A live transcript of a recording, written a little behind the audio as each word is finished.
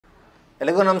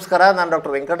ಎಲ್ಲರಿಗೂ ನಮಸ್ಕಾರ. ನಾನು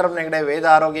ಡಾಕ್ಟರ್ ವೆಂಕಟರಮಣ ಹೆಗಡೆ, ವೇದ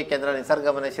ಆರೋಗ್ಯ ಕೇಂದ್ರ,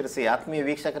 ನಿಸರ್ಗ ಮನೆ, ಶಿರ್ಸಿ. ಆತ್ಮೀಯ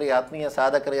ವೀಕ್ಷಕರಿಗೆ, ಆತ್ಮೀಯ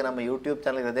ಸಾಧಕರಿಗೆ ನಮ್ಮ ಯೂಟ್ಯೂಬ್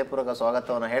ಚಾನಲ್ಗೆ ಹೃದಯಪೂರ್ವಕ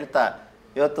ಸ್ವಾಗತವನ್ನು ಹೇಳ್ತಾ,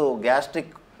 ಇವತ್ತು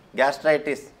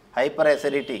ಗ್ಯಾಸ್ಟ್ರೈಟಿಸ್, ಹೈಪರ್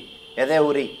ಎಸಿಡಿಟಿ, ಎದೆ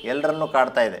ಉರಿ ಎಲ್ಲರನ್ನೂ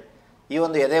ಕಾಡ್ತಾ ಇದೆ. ಈ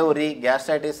ಒಂದು ಎದೆ ಉರಿ,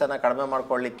 ಗ್ಯಾಸ್ಟ್ರೈಟಿಸನ್ನು ಕಡಿಮೆ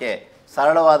ಮಾಡ್ಕೊಳ್ಳಿಕ್ಕೆ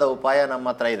ಸರಳವಾದ ಉಪಾಯ ನಮ್ಮ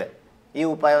ಹತ್ರ ಇದೆ. ಈ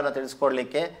ಉಪಾಯವನ್ನು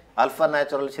ತಿಳಿಸ್ಕೊಡ್ಲಿಕ್ಕೆ ಅಲ್ಫಾ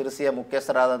ನ್ಯಾಚುರಲ್ ಶಿರ್ಸಿಯ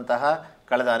ಮುಖ್ಯಸ್ಥರಾದಂತಹ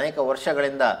ಕಳೆದ ಅನೇಕ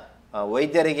ವರ್ಷಗಳಿಂದ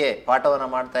ವೈದ್ಯರಿಗೆ ಪಾಠವನ್ನು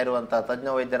ಮಾಡ್ತಾ ಇರುವಂತಹ ತಜ್ಞ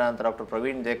ವೈದ್ಯರಾದಂಥ ಡಾಕ್ಟರ್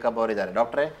ಪ್ರವೀಣ್ ಜೇಕಬ್ ಅವರಿದ್ದಾರೆ.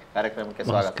 ಡಾಕ್ಟ್ರೇ, ಕಾರ್ಯಕ್ರಮಕ್ಕೆ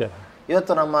ಸ್ವಾಗತ.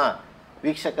 ಇವತ್ತು ನಮ್ಮ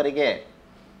ವೀಕ್ಷಕರಿಗೆ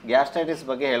ಗ್ಯಾಸ್ಟ್ರೈಟಿಸ್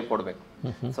ಬಗ್ಗೆ ಹೇಳ್ಕೊಡ್ಬೇಕು.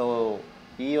 ಸೊ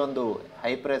ಈ ಒಂದು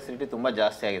ಹೈಪರ್ ಎಸಿಡಿಟಿ ತುಂಬ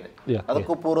ಜಾಸ್ತಿ ಆಗಿದೆ.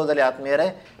 ಅದಕ್ಕೂ ಪೂರ್ವದಲ್ಲಿ ಆತ್ಮೀಯರೇ,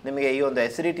 ನಿಮಗೆ ಈ ಒಂದು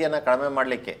ಎಸಿಡಿಟಿಯನ್ನು ಕಡಿಮೆ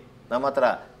ಮಾಡಲಿಕ್ಕೆ ನಮ್ಮ ಹತ್ರ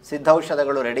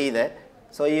ಸಿದ್ಧೌಷಧಗಳು ರೆಡಿ ಇದೆ.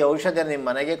 ಸೊ ಈ ಔಷಧಿಯನ್ನು ನಿಮ್ಮ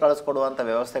ಮನೆಗೆ ಕಳಿಸ್ಕೊಡುವಂಥ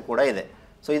ವ್ಯವಸ್ಥೆ ಕೂಡ ಇದೆ.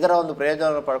 ಸೊ ಇದರ ಒಂದು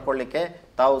ಪ್ರಯೋಜನವನ್ನು ಪಡ್ಕೊಳ್ಳಿಕ್ಕೆ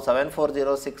ತಾವು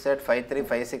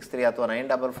 7406853563 ಅಥವಾ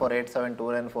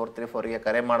 9448729434ಗೆ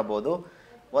ಕರೆ ಮಾಡ್ಬೋದು.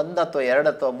 1 ಅಥವಾ 2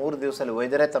 ಅಥವಾ 3 ದಿವಸದಲ್ಲಿ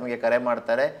ವೈದ್ಯರೇ ತಮಗೆ ಕರೆ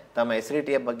ಮಾಡ್ತಾರೆ. ತಮ್ಮ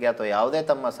ಎಸಿಡಿಟಿಯ ಬಗ್ಗೆ ಅಥವಾ ಯಾವುದೇ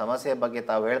ತಮ್ಮ ಸಮಸ್ಯೆಯ ಬಗ್ಗೆ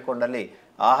ತಾವು ಹೇಳ್ಕೊಂಡಲ್ಲಿ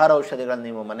ಆಹಾರ ಔಷಧಿಗಳನ್ನು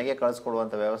ನಿಮ್ಮ ಮನೆಗೆ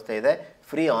ಕಳಿಸ್ಕೊಡುವಂಥ ವ್ಯವಸ್ಥೆ ಇದೆ.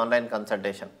 Free online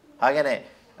consultation. ಹಾಗೆಯೇ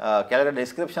ಕೆಳಗಡೆ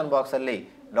ಡಿಸ್ಕ್ರಿಪ್ಷನ್ ಬಾಕ್ಸಲ್ಲಿ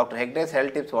doctor Hegde's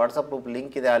health tips WhatsApp group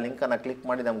link ಇದೆ. ಆ ಲಿಂಕನ್ನು ಕ್ಲಿಕ್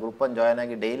ಮಾಡಿ ನಮ್ಮ ಗ್ರೂಪನ್ನು ಜಾಯ್ನ್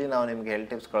ಆಗಿ ಡೈಲಿ ನಾವು ನಿಮಗೆ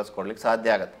ಹೆಲ್ತ್ ಟಿಪ್ಸ್ ಕಳಿಸ್ಕೊಡ್ಲಿಕ್ಕೆ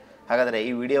ಸಾಧ್ಯ ಆಗುತ್ತೆ. ಹಾಗಾದರೆ ಈ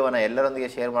ವಿಡಿಯೋವನ್ನು ಎಲ್ಲರೊಂದಿಗೆ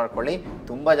ಶೇರ್ ಮಾಡ್ಕೊಳ್ಳಿ.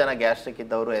 ತುಂಬ ಜನ ಗ್ಯಾಸ್ಟ್ರಿಕ್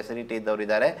ಇದ್ದವರು, ಎಸಿಡಿಟಿ ಇದ್ದವರು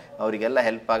ಇದ್ದಾರೆ, ಅವರಿಗೆಲ್ಲ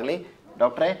ಹೆಲ್ಪ್ ಆಗಲಿ.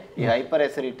 ಡಾಕ್ಟ್ರೇ, ಈ ಹೈಪರ್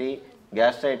ಎಸಿಡಿಟಿ,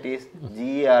 ಗ್ಯಾಸ್ಟ್ರೈಟಿಸ್,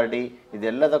 GERD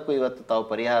ಇದೆಲ್ಲದಕ್ಕೂ ಇವತ್ತು ತಾವು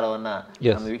ಪರಿಹಾರವನ್ನು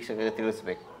ನಮ್ಮ ವೀಕ್ಷಕರಿಗೆ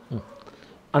ತಿಳಿಸಬೇಕು.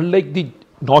 Unlike the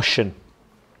notion,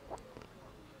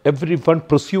 everyone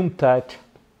presumes that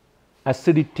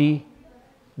acidity,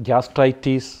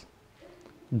 gastritis,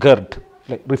 GERD,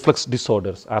 like reflux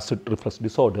disorders, acid reflux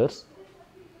disorders,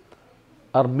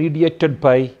 are mediated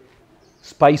by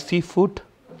spicy food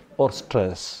or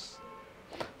stress,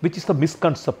 which is a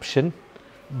misconception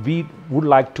we would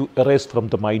like to erase from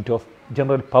the mind of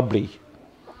general public.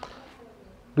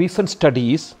 Recent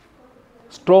studies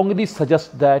strongly suggest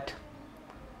that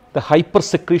the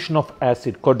hypersecretion of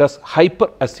acid, called as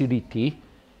hyperacidity,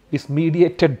 is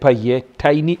mediated by a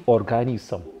tiny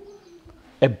organism,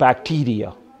 a bacteria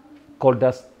called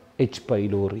as H.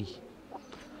 pylori.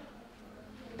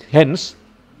 Hence,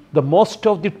 the most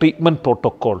of the treatment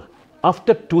protocol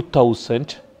after 2000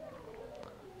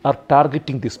 are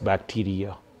targeting this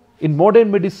bacteria. In modern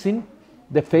medicine,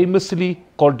 they famously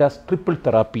called as triple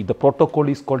therapy. The protocol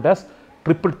is called as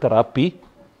triple therapy,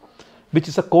 which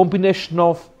is a combination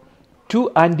of 2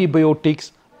 antibiotics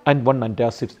and 1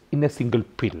 antacid in a single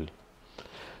pill.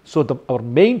 So our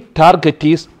main target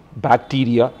is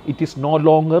bacteria. It is no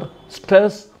longer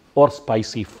stress or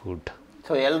spicy food.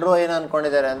 So ಎಲ್ಲರೂ ಏನು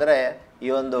ಅಂದ್ಕೊಂಡಿದ್ದಾರೆ ಅಂದರೆ, ಈ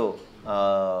ಒಂದು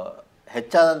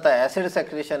ಹೆಚ್ಚಾದಂಥ acid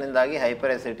ಸೆಕ್ರೇಷನಿಂದಾಗಿ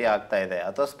hyper acidity ಆಗ್ತಾ ಇದೆ,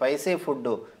 ಅಥವಾ spicy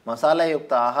food,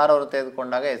 ಮಸಾಲೆಯುಕ್ತ ಆಹಾರವನ್ನು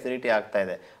ತೆಗೆದುಕೊಂಡಾಗ ಎಸಿಡಿಟಿ ಆಗ್ತಾ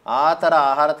ಇದೆ. ಆ ಥರ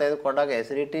ಆಹಾರ ತೆಗೆದುಕೊಂಡಾಗ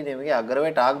ಎಸಿಡಿಟಿ ನಿಮಗೆ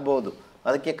ಅಗ್ರವೇಟ್ ಆಗ್ಬೋದು.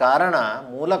 ಅದಕ್ಕೆ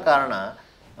ಮೂಲ ಕಾರಣ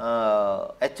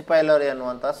H. pylori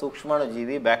ಅನ್ನುವಂಥ ಸೂಕ್ಷ್ಮಾಣು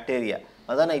ಜೀವಿ ಬ್ಯಾಕ್ಟೀರಿಯಾ.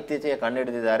 ಅದನ್ನು ಇತ್ತೀಚೆಗೆ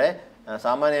ಕಂಡುಹಿಡಿದಿದ್ದಾರೆ.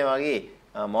 ಸಾಮಾನ್ಯವಾಗಿ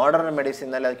ಮಾಡರ್ನ್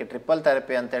ಮೆಡಿಸಿನ್ನಲ್ಲಿ ಅದಕ್ಕೆ ಟ್ರಿಪಲ್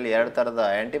ಥೆರಪಿ ಅಂತೇಳಿ 2 ಥರದ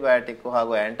ಆ್ಯಂಟಿಬಯೋಟಿಕ್ಕು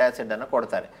ಹಾಗೂ ಆ್ಯಂಟಾಸಿಡನ್ನು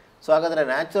ಕೊಡ್ತಾರೆ. ಸೊ ಹಾಗಾದರೆ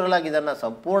ನ್ಯಾಚುರಲ್ ಆಗಿ ಇದನ್ನು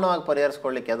ಸಂಪೂರ್ಣವಾಗಿ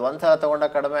ಪರಿಹರಿಸ್ಕೊಳ್ಳಿಕ್ಕೆ ಅದು ಒಂದು ಸಲ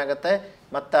ತೊಗೊಂಡಾಗ ಕಡಿಮೆ ಆಗುತ್ತೆ,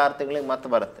 ಮತ್ತು 6 ತಿಂಗಳಿಗೆ ಮತ್ತೆ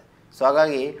ಬರುತ್ತೆ. ಸೊ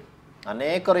ಹಾಗಾಗಿ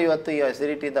ಅನೇಕರು ಇವತ್ತು ಈ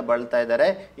ಎಸಿಡಿಟಿಯಿಂದ ಬಳಲ್ತಾ ಇದ್ದಾರೆ.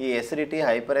 ಈ ಎಸಿಡಿಟಿ,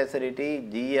 ಹೈಪರ್ ಎಸಿಡಿಟಿ,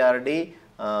 GERD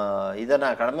ಇದನ್ನು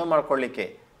ಕಡಿಮೆ ಮಾಡ್ಕೊಳ್ಳಿಕ್ಕೆ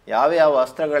ಯಾವ್ಯಾವ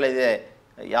ಅಸ್ತ್ರಗಳಿದೆ,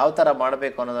 ಯಾವ ಥರ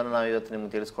ಮಾಡಬೇಕು ಅನ್ನೋದನ್ನು ನಾವು ಇವತ್ತು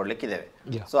ನಿಮ್ಗೆ ತಿಳಿಸ್ಕೊಡ್ಲಿಕ್ಕಿದ್ದೇವೆ.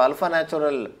 So alpha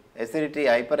natural acidity,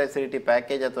 hyper acidity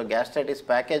package ಅಥವಾ ಗ್ಯಾಸ್ಟ್ರೈಟಿಸ್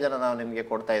ಪ್ಯಾಕೇಜನ್ನು ನಾವು ನಿಮಗೆ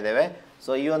ಕೊಡ್ತಾ ಇದ್ದೇವೆ.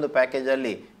 ಸೊ ಈ ಒಂದು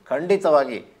ಪ್ಯಾಕೇಜಲ್ಲಿ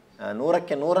ಖಂಡಿತವಾಗಿ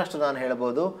 100ಕ್ಕೆ 100ರಷ್ಟು ನಾನು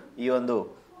ಹೇಳ್ಬೋದು, ಈ ಒಂದು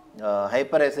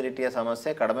ಹೈಪರ್ ಎಸಿಡಿಟಿಯ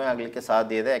ಸಮಸ್ಯೆ ಕಡಿಮೆ ಆಗಲಿಕ್ಕೆ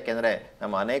ಸಾಧ್ಯ ಇದೆ. ಯಾಕೆಂದರೆ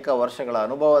ನಮ್ಮ ಅನೇಕ ವರ್ಷಗಳ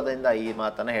ಅನುಭವದಿಂದ ಈ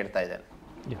ಮಾತನ್ನು ಹೇಳ್ತಾ ಇದ್ದೇನೆ.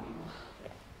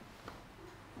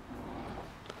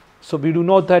 So we do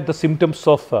know that the symptoms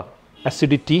of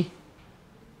acidity,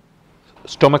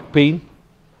 stomach pain,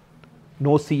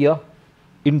 nausea,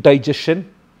 indigestion,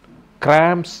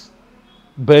 cramps,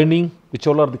 burning, which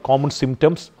all are the common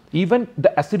symptoms. Even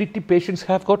the acidity patients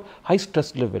have got high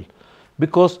stress level,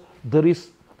 because there is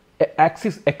an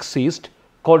axis exists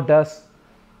called as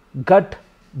gut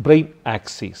brain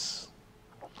axis,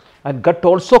 and gut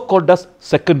also called as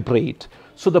second brain.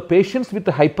 So the patients with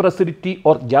the hyperacidity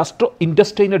or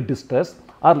gastrointestinal distress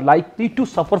are likely to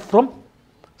suffer from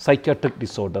psychiatric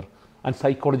disorder and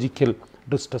psychological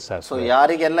distress as well. So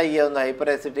ಯಾರಿಗೆಲ್ಲ ಈ ಒಂದು hyper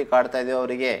acidity ಕಾಡ್ತಾ ಇದೆಯೋ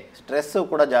ಅವರಿಗೆ stress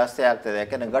ಕೂಡ ಜಾಸ್ತಿ ಆಗ್ತದೆ.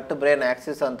 ಯಾಕೆಂದರೆ ಗಟ್ ಬ್ರೈನ್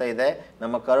ಆಕ್ಸಿಸ್ ಅಂತ ಇದೆ,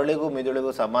 ನಮ್ಮ ಕರುಳಿಗೂ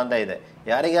ಮಿದುಳಿಗೂ ಸಂಬಂಧ ಇದೆ.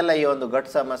 ಯಾರಿಗೆಲ್ಲ ಈ ಒಂದು ಗಟ್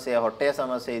ಸಮಸ್ಯೆ, ಹೊಟ್ಟೆಯ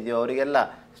ಸಮಸ್ಯೆ ಇದೆಯೋ ಅವರಿಗೆಲ್ಲ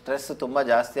ಸ್ಟ್ರೆಸ್ ತುಂಬ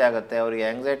ಜಾಸ್ತಿ ಆಗುತ್ತೆ, ಅವರಿಗೆ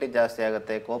ಆಂಗ್ಸೈಟಿ ಜಾಸ್ತಿ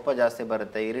ಆಗುತ್ತೆ, ಕೋಪ ಜಾಸ್ತಿ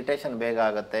ಬರುತ್ತೆ, ಇರಿಟೇಷನ್ ಬೇಗ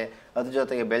ಆಗುತ್ತೆ. ಅದ್ರ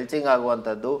ಜೊತೆಗೆ ಬೆಲ್ಚಿಂಗ್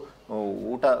ಆಗುವಂಥದ್ದು,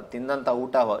 ತಿಂದಂಥ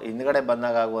ಊಟ ಹಿಂದ್ಗಡೆ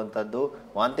ಬಂದಾಗ ಆಗುವಂಥದ್ದು,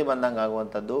 ವಾಂತಿ ಬಂದಂಗೆ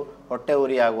ಆಗುವಂಥದ್ದು, ಹೊಟ್ಟೆ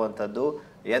ಉರಿ ಆಗುವಂಥದ್ದು,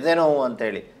 ಎದೆ ನೋವು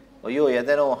ಅಂತೇಳಿ ಅಯ್ಯೋ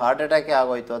ಎದೆನೋ ಹಾರ್ಟ್ ಅಟ್ಯಾಕೇ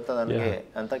ಆಗೋಯ್ತು ಅಂತ ನನಗೆ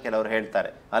ಅಂತ ಕೆಲವರು ಹೇಳ್ತಾರೆ.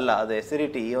 ಅಲ್ಲ, ಅದು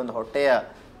ಎಸಿಡಿಟಿ, ಈ ಒಂದು ಹೊಟ್ಟೆಯ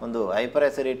ಒಂದು ಹೈಪರ್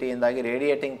ಎಸಿಡಿಟಿಯಿಂದಾಗಿ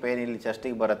ರೇಡಿಯೇಟಿಂಗ್ ಪೇನ್ ಇಲ್ಲಿ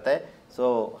ಚೆಸ್ಟಿಗೆ ಬರುತ್ತೆ. ಸೊ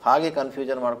ಹಾಗೆ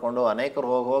ಕನ್ಫ್ಯೂಷನ್ ಮಾಡಿಕೊಂಡು ಅನೇಕರು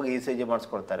ಹೋಗಿ ಇ ಸಿ ಜಿ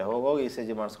ಮಾಡಿಸ್ಕೊಳ್ತಾರೆ, ಹೋಗಿ ಇ ಸಿ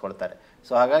ಜಿ ಮಾಡಿಸ್ಕೊಳ್ತಾರೆ.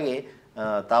 ಸೊ ಹಾಗಾಗಿ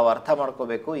ತಾವು ಅರ್ಥ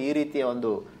ಮಾಡ್ಕೋಬೇಕು, ಈ ರೀತಿಯ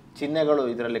ಒಂದು ಚಿಹ್ನೆಗಳು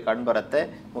ಇದರಲ್ಲಿ ಕಂಡುಬರುತ್ತೆ.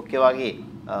 ಮುಖ್ಯವಾಗಿ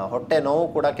ಹೊಟ್ಟೆ ನೋವು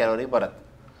ಕೂಡ ಕೆಲವರಿಗೆ ಬರುತ್ತೆ.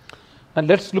 And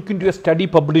let's look into a study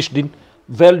published in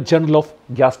World Journal of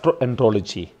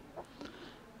Gastroenterology,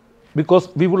 because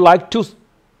we would like to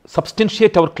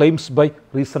substantiate our claims by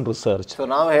recent research. So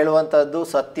ನಾವು ಹೇಳುವಂಥದ್ದು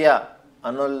ಸತ್ಯ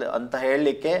ಅಂತ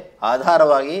ಹೇಳಲಿಕ್ಕೆ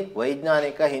ಆಧಾರವಾಗಿ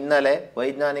ವೈಜ್ಞಾನಿಕ ಹಿನ್ನೆಲೆ,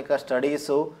 ವೈಜ್ಞಾನಿಕ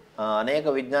ಸ್ಟಡೀಸು, ಅನೇಕ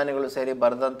ವಿಜ್ಞಾನಿಗಳು ಸೇರಿ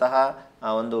ಬರೆದಂತಹ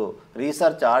ಒಂದು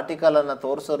ರಿಸರ್ಚ್ ಆರ್ಟಿಕಲನ್ನು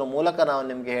ತೋರಿಸೋದ್ರ ಮೂಲಕ ನಾವು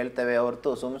ನಿಮಗೆ ಹೇಳ್ತೇವೆ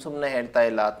ಹೊರತು ಸುಮ್ಮನೆ ಹೇಳ್ತಾ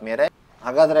ಇಲ್ಲ ಆತ್ಮೀಯರೇ.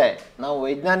 ಹಾಗಾದರೆ ನಾವು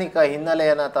ವೈಜ್ಞಾನಿಕ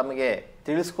ಹಿನ್ನೆಲೆಯನ್ನು ತಮಗೆ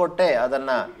ತಿಳಿಸ್ಕೊಟ್ಟೆ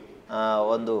ಅದನ್ನು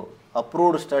ಒಂದು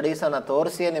ಅಪ್ರೂವ್ಡ್ ಸ್ಟಡೀಸನ್ನು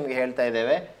ತೋರಿಸಿಯೇ ನಿಮಗೆ ಹೇಳ್ತಾ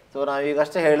ಇದ್ದೇವೆ. ಸೊ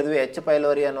ನಾವೀಗಷ್ಟೇ ಹೇಳಿದ್ವಿ ಎಚ್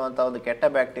ಪೈಲೋರಿ ಅನ್ನುವಂಥ ಒಂದು ಕೆಟ್ಟ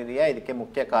ಬ್ಯಾಕ್ಟೀರಿಯಾ ಇದಕ್ಕೆ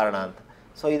ಮುಖ್ಯ ಕಾರಣ ಅಂತ.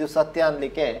 ಸೊ ಇದು ಸತ್ಯ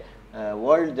ಅನ್ನಲಿಕ್ಕೆ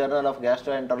ವರ್ಲ್ಡ್ ಜರ್ನಲ್ ಆಫ್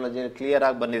ಗ್ಯಾಸ್ಟ್ರೋಎಂಟರಾಲಜಿ ಕ್ಲಿಯರ್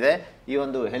ಆಗಿ ಬಂದಿದೆ. ಈ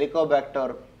ಒಂದು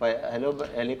ಹೆಲಿಕೋಬ್ಯಾಕ್ಟರ್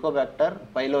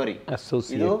ಪೈಲೋರಿ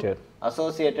ಇದು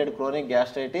associated chronic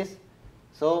gastritis.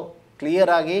 So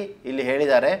clear ಆಗಿ ಇಲ್ಲಿ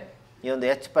ಹೇಳಿದ್ದಾರೆ, ಈ ಒಂದು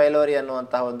ಎಚ್ ಪೈಲೋರಿ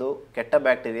ಅನ್ನುವಂತಹ ಒಂದು ಕೆಟ್ಟ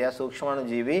ಬ್ಯಾಕ್ಟೀರಿಯಾ ಸೂಕ್ಷ್ಮಾಣು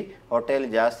ಜೀವಿ ಹೊಟ್ಟೆಯಲ್ಲಿ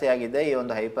ಜಾಸ್ತಿ ಆಗಿದೆ, ಈ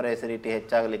ಒಂದು ಹೈಪರ್ ಎಸಿಡಿಟಿ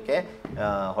ಹೆಚ್ಚಾಗಲಿಕ್ಕೆ,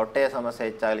 ಹೊಟ್ಟೆಯ ಸಮಸ್ಯೆ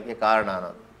ಹೆಚ್ಚಾಗಲಿಕ್ಕೆ ಕಾರಣ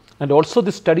ಅನ್ನೋದು. And also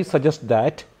this study suggests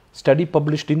that, study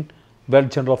published in World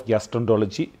Journal of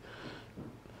Gastroenterology,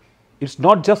 it's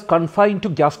not just confined to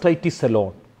gastritis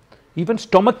alone. Even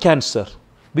stomach cancer,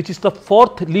 which is the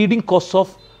 4th leading cause of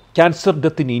cancer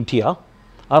death in India,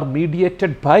 are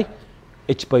mediated by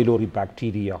H. pylori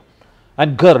bacteria.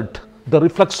 And GERD, the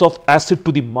reflux of acid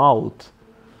to the mouth.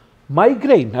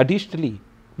 Migraine, additionally,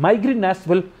 migraine as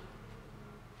well,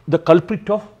 the culprit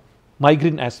of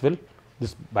migraine as well,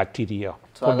 this bacteria.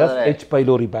 So that's H.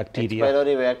 pylori bacteria. H.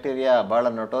 pylori bacteria bala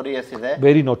notorious ide.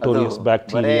 Very notorious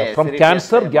bacteria. From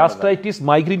cancer, gastritis,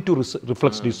 migraine to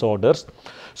reflux disorders.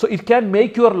 So it can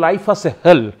make your life as a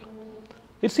hell.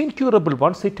 It's incurable.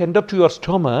 Once it enters to your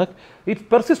stomach, it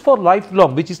persists for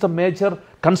lifelong, which is the major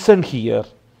concern here.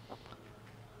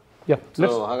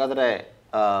 So ಹಾಗಾದರೆ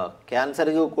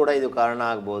ಕ್ಯಾನ್ಸರ್ಗೂ ಕೂಡ ಇದು ಕಾರಣ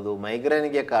ಆಗ್ಬೋದು,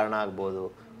 ಮೈಗ್ರೇನ್ಗೆ ಕಾರಣ ಆಗ್ಬೋದು.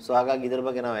 So ಹಾಗಾಗಿ ಇದ್ರ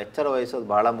ಬಗ್ಗೆ ನಾವು ಎಚ್ಚರ ವಹಿಸೋದು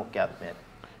ಬಹಳ ಮುಖ್ಯ ಆದ್ಮೇಲೆ.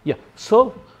 So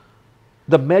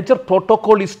the major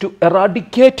protocol is to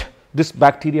eradicate this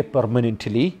bacteria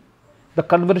permanently. The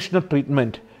conventional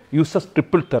treatment uses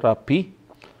triple therapy,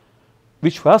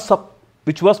 which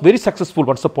was very successful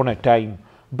once upon a time.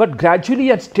 But gradually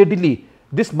and steadily,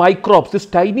 these microbes, this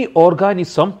tiny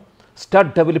organism, start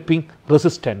developing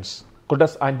resistance, called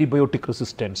as antibiotic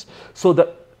resistance. So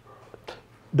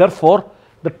therefore,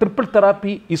 the triple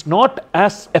therapy is not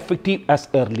as effective as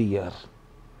earlier.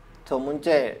 So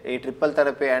ಮುಂಚೆ ಈ triple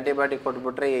therapy antibiotic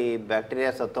ಕೊಟ್ಬಿಟ್ರೆ ಈ bacteria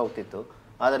ಸತ್ತು ಹೋಗ್ತಿತ್ತು.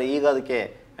 ಆದರೆ ಈಗ ಅದಕ್ಕೆ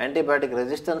antibiotic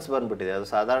resistance ಬಂದುಬಿಟ್ಟಿದೆ, ಅದು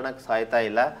ಸಾಧಾರಣಕ್ಕೆ ಸಾಯ್ತಾ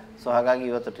ಇಲ್ಲ. ಸೊ ಹಾಗಾಗಿ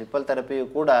ಇವತ್ತು ಟ್ರಿಪಲ್ ಥೆರಪಿಯು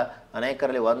ಕೂಡ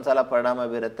ಅನೇಕರಲ್ಲಿ ಒಂದು ಸಲ ಪರಿಣಾಮ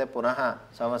ಬೀರುತ್ತೆ, ಪುನಃ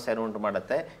ಸಮಸ್ಯೆಯನ್ನು ಉಂಟು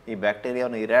ಮಾಡುತ್ತೆ. ಈ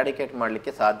ಬ್ಯಾಕ್ಟೀರಿಯಾವನ್ನು ಇರಾಡಿಕೇಟ್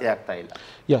ಮಾಡಲಿಕ್ಕೆ ಸಾಧ್ಯ ಆಗ್ತಾ ಇಲ್ಲ.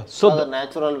 ಸೊ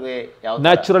ನ್ಯಾಚುರಲ್ ವೇ ಯಾವುದು?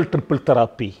 Natural triple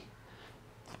therapy.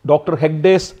 Dr.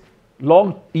 Hegde's long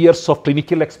years of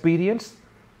clinical experience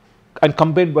and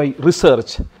combined by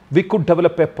research, we could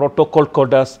develop a protocol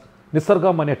called as Nisarga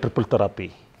Mane triple therapy.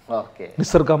 Okay.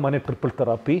 Nisarga Mane triple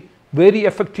therapy, very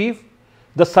effective.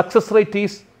 The success rate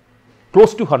is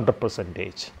close to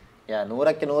 100%.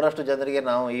 ನೂರಕ್ಕೆ ನೂರಷ್ಟು ಜನರಿಗೆ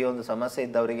ನಾವು ಈ ಒಂದು ಸಮಸ್ಯೆ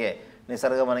ಇದ್ದವರಿಗೆ,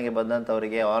 ನಿಸರ್ಗ ಮನೆಗೆ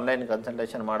ಬಂದಂಥವರಿಗೆ, online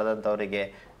consultation ಮಾಡಿದಂಥವರಿಗೆ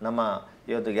ನಮ್ಮ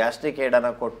ಈ ಒಂದು ಗ್ಯಾಸ್ಟ್ರಿಕ್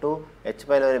ಏಡನ್ನು ಕೊಟ್ಟು ಎಚ್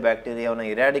ಪೈಲೋರಿ ಬ್ಯಾಕ್ಟೀರಿಯಾವನ್ನು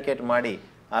ಇರಾಡಿಕೇಟ್ ಮಾಡಿ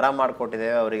ಆರಾಮ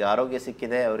ಮಾಡಿಕೊಟ್ಟಿದ್ದೇವೆ. ಅವರಿಗೆ ಆರೋಗ್ಯ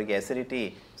ಸಿಕ್ಕಿದೆ, ಅವರಿಗೆ ಎಸಿಡಿಟಿ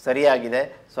ಸರಿಯಾಗಿದೆ.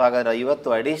 ಸೊ ಹಾಗಾದ್ರೆ ಇವತ್ತು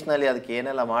ಅಡಿಷನಲಿ ಅದಕ್ಕೆ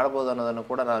ಏನೆಲ್ಲ ಮಾಡ್ಬೋದು ಅನ್ನೋದನ್ನು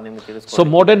ಕೂಡ ನಾವು ನಿಮಗೆ ತಿಳಿಸ್ಕೊಡ್ತೀವಿ. So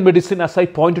modern medicine, as I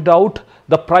pointed out,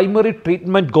 the primary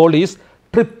treatment goal is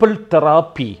triple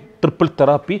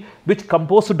therapy, which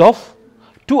composed of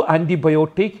 2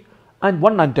 antibiotic and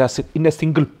 1 antacid in a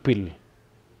single pill.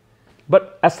 But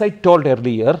as I told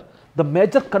earlier, the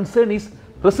major concern is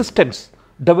resistance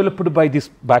developed by this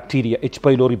bacteria, H.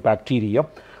 pylori bacteria.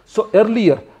 So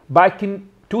earlier, back in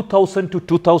 2000 to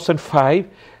 2005,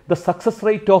 the success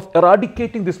rate of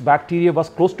eradicating this bacteria was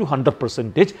close to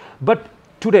 100%, but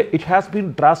today it has been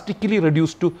drastically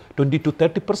reduced to 20 to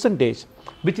 30%,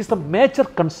 which is the major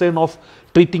concern of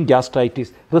treating gastritis,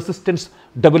 resistance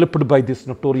developed by this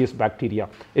notorious bacteria,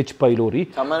 H. pylori.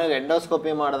 ಸಾಮಾನ್ಯವಾಗಿ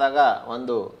endoscopy ಮಾಡಿದಾಗ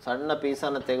ಒಂದು ಸಣ್ಣ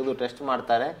ಪೀಸನ್ನು ತೆಗೆದು test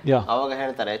ಮಾಡ್ತಾರೆ, ಅವಾಗ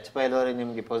ಹೇಳ್ತಾರೆ H pylori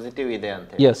ನಿಮಗೆ positive ಇದೆ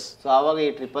ಅಂತ. ಸೊ ಅವಾಗ ಈ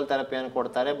ಟ್ರಿಪಲ್ ಥೆರಪಿಯನ್ನು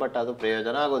ಕೊಡ್ತಾರೆ, ಬಟ್ ಅದು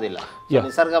ಪ್ರಯೋಜನ ಆಗೋದಿಲ್ಲ.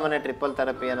 ನಿಸರ್ಗ ಮನೆ ಟ್ರಿಪಲ್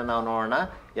ಥೆರಪಿಯನ್ನು ನಾವು ನೋಡೋಣ,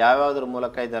 ಯಾವ್ಯಾವ್ದ್ರ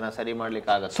ಮೂಲಕ ಇದನ್ನು ಸರಿ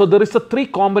ಮಾಡ್ಲಿಕ್ಕೆ ಆಗುತ್ತೆ. So there is a 3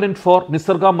 component for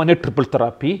Nisarga Mane triple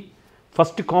therapy.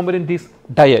 First component is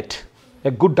diet.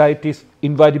 A good diet is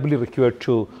invariably required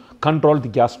to control the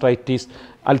gastritis,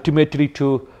 ultimately to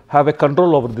have a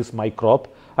control over this microbe.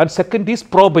 And second is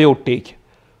probiotic.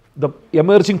 The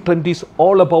emerging trend is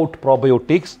all about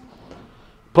probiotics.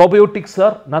 Probiotics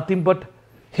are nothing but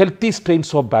healthy strains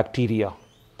of bacteria.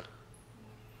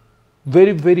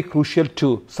 Very, very crucial to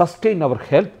sustain our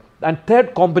health. And third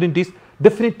component is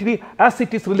definitely, as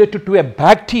it is related to a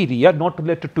bacteria, not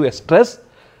related to a stress,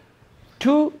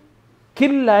 to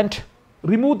kill and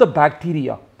remove the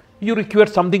bacteria, you require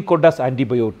something called as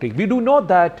antibiotic. We do know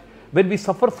that when we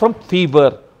suffer from fever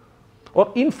or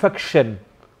infection,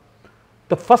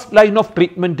 the first line of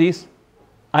treatment is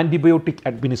antibiotic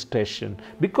administration,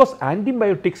 because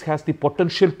antibiotics has the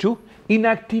potential to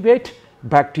inactivate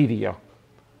bacteria.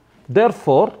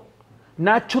 Therefore,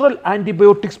 natural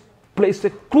antibiotics plays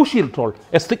a crucial role,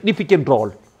 a significant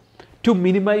role to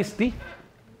minimize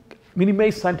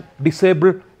and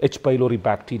disable H. pylori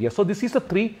bacteria. So, this is a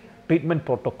 3 treatment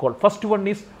protocol. First one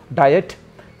is diet,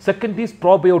 second is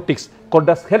probiotics called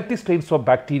as healthy strains of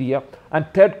bacteria, and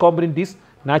third component is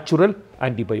natural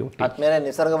antibiotics. ಆದ್ಮೇಲೆ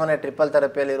ನಿಸರ್ಗ ಮನೆ triple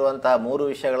ಥೆರಪಿಯಲ್ಲಿ ಇರುವಂತಹ 3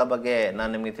 ವಿಷಯಗಳ ಬಗ್ಗೆ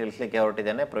ನಾನು ನಿಮಗೆ ತಿಳಿಸಲಿಕ್ಕೆ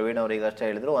ಹೊರಟಿದ್ದೇನೆ. ಪ್ರವೀಣ್ ಅವರು ಈಗಷ್ಟೇ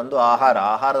ಹೇಳಿದ್ರು. ಒಂದು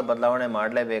ಆಹಾರದ ಬದಲಾವಣೆ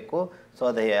ಮಾಡಲೇಬೇಕು. ಸೊ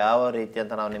ಅದು ಯಾವ ರೀತಿ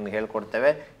ಅಂತ ನಾವು ನಿಮ್ಗೆ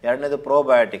ಹೇಳ್ಕೊಡ್ತೇವೆ. ಎರಡನೇದು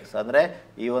ಪ್ರೋಬಯೋಟಿಕ್ಸ್, ಅಂದರೆ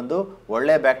ಈ ಒಂದು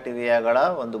ಒಳ್ಳೆ ಬ್ಯಾಕ್ಟೀರಿಯಾಗಳ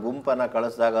ಒಂದು ಗುಂಪನ್ನು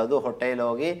ಕಳಿಸಿದಾಗ ಅದು ಹೊಟ್ಟೆಯಲ್ಲಿ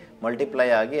ಹೋಗಿ ಮಲ್ಟಿಪ್ಲೈ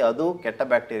ಆಗಿ ಅದು ಕೆಟ್ಟ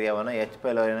ಬ್ಯಾಕ್ಟೀರಿಯಾವನ್ನು H.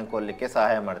 ಪೈಲೋರಿಯನ್ನು ಕೊಲ್ಲಲಿಕ್ಕೆ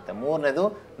ಸಹಾಯ ಮಾಡುತ್ತೆ. ಮೂರನೇದು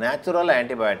ನ್ಯಾಚುರಲ್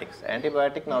ಆಂಟಿಬಯೋಟಿಕ್ಸ್.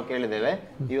 ಆಂಟಿಬಯೋಟಿಕ್ ನಾವು ಕೇಳಿದ್ದೇವೆ,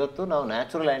 ಇವತ್ತು ನಾವು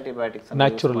ನ್ಯಾಚುರಲ್ ಆಂಟಿಬಯೋಟಿಕ್ಸ್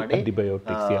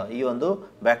ಮಾಡಿ ಈ ಒಂದು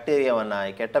ಬ್ಯಾಕ್ಟೀರಿಯಾವನ್ನು,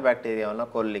 ಈ ಕೆಟ್ಟ ಬ್ಯಾಕ್ಟೀರಿಯಾವನ್ನು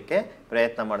ಕೊಲ್ಲಲಿಕ್ಕೆ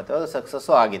ಪ್ರಯತ್ನ ಮಾಡ್ತೇವೆ. ಅದು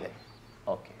ಸಕ್ಸಸ್ಸು ಆಗಿದೆ.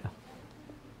 Okay,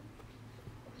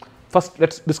 first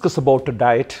let's discuss about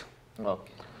diet.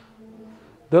 Okay.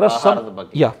 There are some,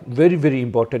 very, very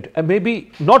important, and maybe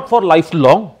not for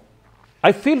lifelong.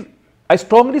 I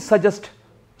strongly suggest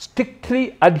strictly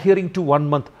adhering to 1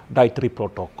 month dietary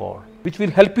protocol, which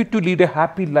will help you to lead a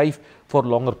happy life for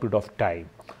longer period of time.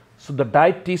 So the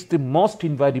diet is the most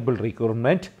invaluable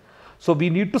requirement. So we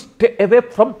need to stay away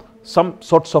from some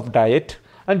sorts of diet,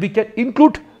 and we can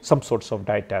include some sorts of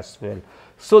diet as well.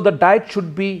 So the diet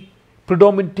should be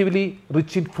predominantly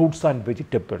rich in fruits and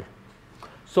vegetables.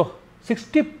 So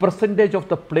 60% of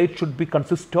the plate should be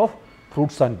consist of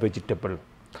fruits and vegetables.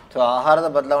 So ಆಹಾರದ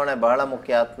ಬದಲಾವಣೆ ಬಹಳ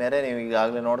ಮುಖ್ಯ. ಆದ್ಮೇಲೆ ನೀವು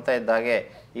ಈಗಾಗಲೇ ನೋಡ್ತಾ ಇದ್ದಾಗೆ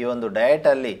ಈ ಒಂದು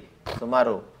ಡಯಟಲ್ಲಿ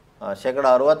ಸುಮಾರು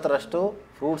 60%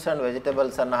 ಫ್ರೂಟ್ಸ್ ಆ್ಯಂಡ್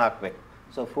ವೆಜಿಟೇಬಲ್ಸನ್ನು ಹಾಕಬೇಕು.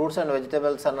 ಸೊ ಫ್ರೂಟ್ಸ್ ಆ್ಯಂಡ್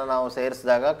ವೆಜಿಟೇಬಲ್ಸನ್ನು ನಾವು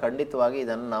ಸೇರಿಸಿದಾಗ ಖಂಡಿತವಾಗಿ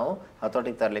ಇದನ್ನು ನಾವು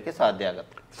ಹತೋಟಿಗೆ ತರಲಿಕ್ಕೆ ಸಾಧ್ಯ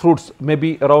ಆಗುತ್ತೆ. Fruits may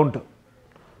be around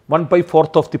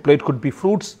 1/4 of the plate could be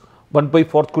fruits,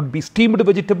 1/4 could be steamed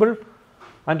vegetable,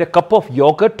 and a cup of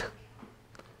yogurt,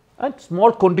 and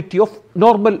small quantity of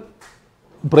normal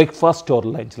breakfast or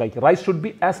lunch, like rice should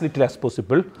be as little as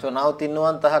possible. So ನಾವು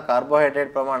ತಿನ್ನುವಂತಹ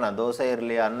carbohydrate ಪ್ರಮಾಣ, ದೋಸೆ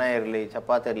ಇರಲಿ, ಅನ್ನ ಇರಲಿ,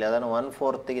 ಚಪಾತಿ ಇರಲಿ, ಅದನ್ನು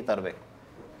 1/4 ತರಬೇಕು.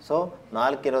 So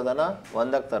 4 ಇರೋದನ್ನು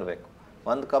 1ಕ್ಕೆ ತರಬೇಕು,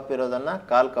 1 ಕಪ್ ಇರೋದನ್ನು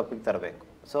 1/4 ಕಪ್ಪಿಗೆ ತರಬೇಕು.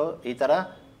 ಸೊ ಈ ಥರ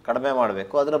ಕಡಿಮೆ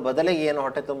ಮಾಡಬೇಕು. ಅದರ ಬದಲಿಗೆ ಏನು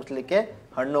ಹೊಟ್ಟೆ ತುಂಬಿಸಲಿಕ್ಕೆ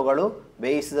ಹಣ್ಣುಗಳು,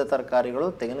 ಬೇಯಿಸಿದ ತರಕಾರಿಗಳು,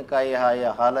 ತೆಂಗಿನಕಾಯಿ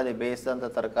ಹಾಲಲ್ಲಿ ಬೇಯಿಸಿದಂಥ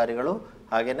ತರಕಾರಿಗಳು,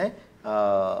 ಹಾಗೆಯೇ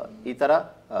ಈ ಥರ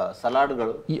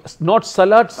ಸಲಾಡ್ಗಳು. Not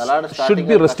salads should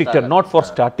be restricted, not for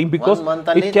starting, because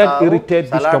it can irritate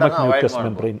the stomach mucous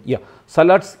membrane. Yeah,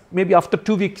 salads maybe after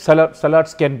 2 weeks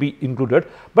salads can be included,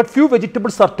 but few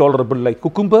vegetables are tolerable, like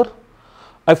cucumber.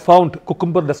 I found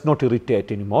cucumber does not irritate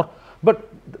anymore, but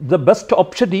the best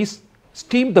option is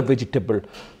steam the vegetable.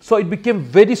 So it became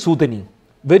very soothing,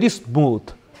 very smooth.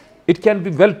 It can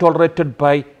be well tolerated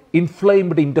by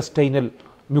inflamed intestinal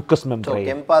mucous membrane.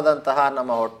 ಕೆಂಪಾದಂತಹ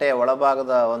ನಮ್ಮ ಹೊಟ್ಟೆಯ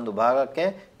ಒಳಭಾಗದ ಒಂದು ಭಾಗಕ್ಕೆ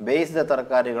ಬೇಯಿಸಿದ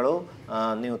ತರಕಾರಿಗಳು,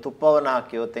 ನೀವು ತುಪ್ಪವನ್ನು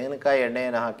ಹಾಕಿಯೋ, ತೆಂಗಿನಕಾಯಿ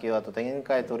ಎಣ್ಣೆಯನ್ನು ಹಾಕಿಯೋ, ಅಥವಾ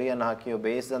ತೆಂಗಿನಕಾಯಿ ತುರಿಯನ್ನು ಹಾಕಿಯೋ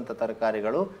ಬೇಯಿಸಿದಂಥ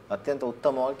ತರಕಾರಿಗಳು ಅತ್ಯಂತ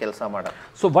ಉತ್ತಮವಾಗಿ ಕೆಲಸ ಮಾಡುತ್ತೆ.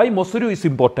 So why ಮೊಸರು is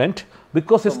important?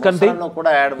 Because it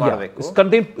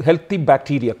contains healthy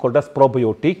bacteria called as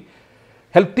probiotic.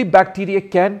 Healthy bacteria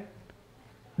can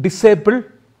disable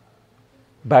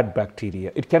bad bacteria.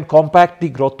 It can combat the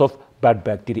growth of bad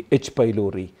bacteria, H.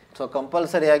 pylori. So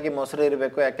ಕಂಪಲ್ಸರಿಯಾಗಿ ಮೊಸರು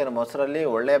ಇರಬೇಕು, ಯಾಕೆಂದರೆ ಮೊಸರಲ್ಲಿ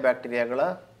ಒಳ್ಳೆಯ ಬ್ಯಾಕ್ಟೀರಿಯಾಗಳ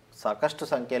ಸಾಕಷ್ಟು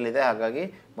ಸಂಖ್ಯೆಯಲ್ಲಿದೆ. ಹಾಗಾಗಿ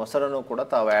ಮೊಸರನ್ನು ಕೂಡ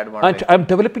ತಾವು ಆ್ಯಡ್ ಮಾಡಿ. I am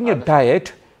developing a diet,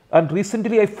 and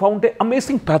recently I found an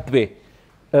amazing pathway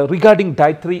regarding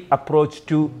dietary approach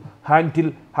to handle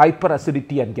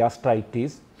hyperacidity and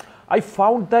gastritis. I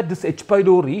found that this H.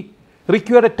 pylori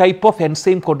require a type of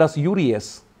enzyme called as urease.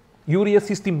 Urease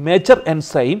is the major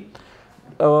enzyme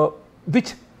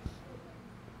which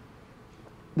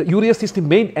the urease is the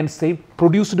main enzyme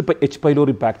produced by H.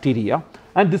 pylori bacteria,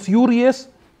 and this urease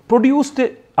produced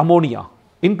ammonia,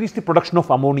 increased the production of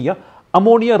ammonia.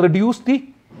 Ammonia reduced the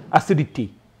acidity,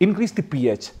 increased the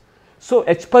pH. So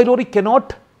H. pylori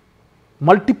cannot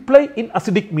multiply in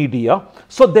acidic media,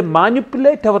 so they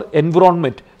manipulate our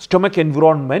environment, stomach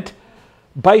environment,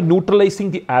 by neutralizing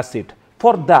the acid.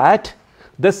 For that,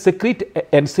 they secrete an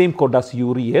enzyme called as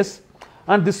urease,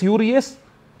 and this urease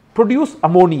produce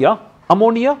ammonia.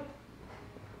 Ammonia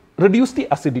reduce the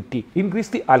acidity, increase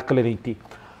the alkalinity.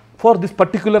 For this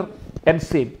particular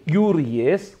enzyme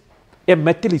urease, a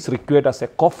metal is required as a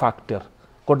cofactor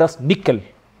called as nickel.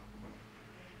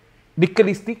 Nickel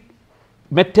is the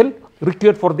metal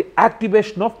required for the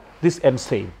activation of this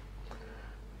enzyme.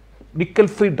 Nickel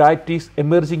free diet is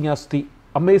emerging as the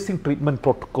amazing treatment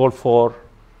protocol for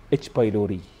H.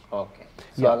 pylori. Okay,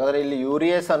 so ಹಾಗಾದರೆ ಇಲ್ಲಿ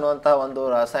urease ಅನ್ನುವಂಥ ಒಂದು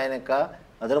ರಾಸಾಯನಿಕ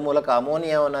ಅದರ ಮೂಲಕ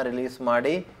ಅಮೋನಿಯಾವನ್ನು release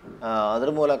ಮಾಡಿ ಅದರ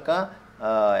ಮೂಲಕ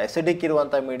ಎಸಿಡಿಕ್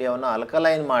ಇರುವಂಥ ಮೀಡಿಯಾವನ್ನು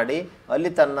ಅಲ್ಕಲೈನ್ ಮಾಡಿ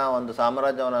ಅಲ್ಲಿ ತನ್ನ ಒಂದು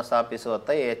ಸಾಮ್ರಾಜ್ಯವನ್ನು ಸ್ಥಾಪಿಸುವತ್ತ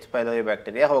H. pylori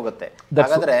ಬ್ಯಾಕ್ಟೀರಿಯಾ ಹೋಗುತ್ತೆ.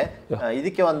 ಹಾಗಾದರೆ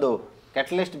ಇದಕ್ಕೆ ಒಂದು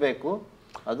ಕ್ಯಾಟಲಿಸ್ಟ್ ಬೇಕು,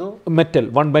 ಅದು metal,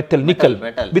 one metal, nickel.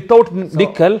 Without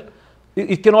nickel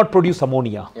it cannot produce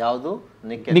ammonia. ಯಾವುದು?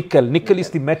 ನಿಕಲ್. ನಿಕಲ್ is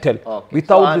the metal.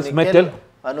 Without this metal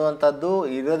ಅನ್ನುವಂಥದ್ದು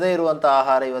ಇರದೇ ಇರುವಂಥ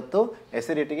ಆಹಾರ ಇವತ್ತು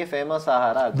ಎಸಿಡಿಟಿಗೆ ಫೇಮಸ್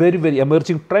ಆಹಾರ. Very very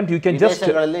emerging trend. You can just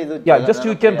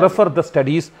you can refer the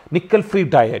studies. Nickel free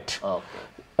diet.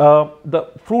 The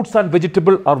fruits and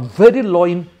vegetables are very low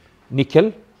in nickel.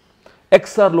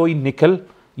 Eggs are low in nickel.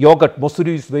 Yogurt,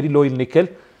 mosuri is very low in nickel.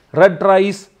 Red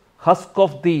rice, husk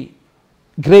of the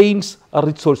grains are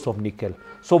rich source of nickel.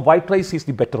 So white rice is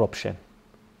the better option.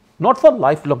 Not for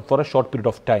lifelong, for a short period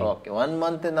of time. Okay, 1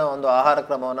 month ನ ಒಂದು ಆಹಾರ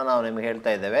ಕ್ರಮವನ್ನು ನಾವು ನಿಮಗೆ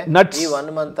ಹೇಳ್ತಾ ಇದ್ದೇವೆ. ಈ 1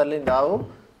 month ಅಲ್ಲಿ ನಾವು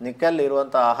ನಿಕಲ್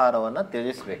ಇರುವಂತ ಆಹಾರವನ್ನು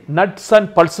ತ್ಯಜಿಸಬೇಕು. Nuts and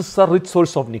pulses are rich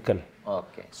source of nickel.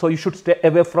 Okay. So you should stay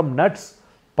away from nuts,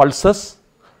 pulses,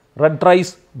 red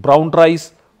rice, brown rice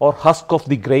or husk of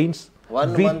the grains.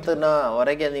 1 month ನ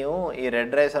ವರೆಗೆ ನೀವು ಈ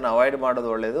ರೆಡ್ ರೈಸ್ ಅನ್ನು ಅವಾಯ್ಡ್ ಮಾಡೋದು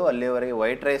ಒಳ್ಳೆಯದು. ಅಲ್ಲಿವರೆಗೆ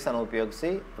ವೈಟ್ ರೈಸ್ ಅನ್ನು ಉಪಯೋಗಿಸಿ,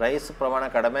 ರೈಸ್ ಪ್ರಮಾಣ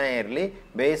ಕಡಿಮೆ ಇರಲಿ,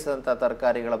 ಬೇಯಿಸಿದಂಥ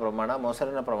ತರಕಾರಿಗಳ ಪ್ರಮಾಣ,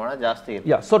 ಮೊಸರಿನ ಪ್ರಮಾಣ ಜಾಸ್ತಿ ಇರಲಿ.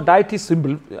 Yeah, so diet is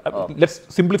simple. Let's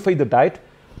simplify the diet.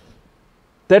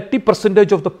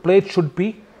 30% of the plate should be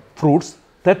fruits,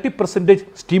 30%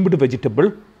 steamed vegetable,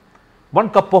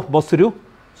 1 cup of mosuru,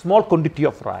 small quantity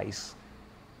of rice.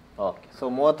 Okay, so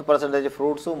 30%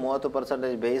 fruits,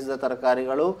 30% ಬೇಯಿಸಿದ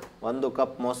ತರಕಾರಿಗಳು, 1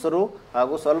 ಕಪ್ ಮೊಸರು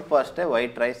ಹಾಗೂ ಸ್ವಲ್ಪ ಅಷ್ಟೇ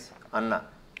ವೈಟ್ ರೈಸ್, ಅನ್ನ.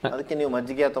 ಅದಕ್ಕೆ ನೀವು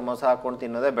ಮಜ್ಜಿಗೆ ಅಥವಾ ಮೊಸರು ಹಾಕೊಂಡು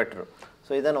ತಿನ್ನೋದೇ ಬೆಟ್ರು.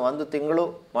 ಸೊ ಇದನ್ನು 1 ತಿಂಗಳು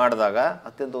ಮಾಡಿದಾಗ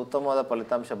ಅತ್ಯಂತ ಉತ್ತಮವಾದ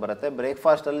ಫಲಿತಾಂಶ ಬರುತ್ತೆ.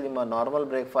 ಬ್ರೇಕ್ಫಾಸ್ಟಲ್ಲಿ ನಿಮ್ಮ ನಾರ್ಮಲ್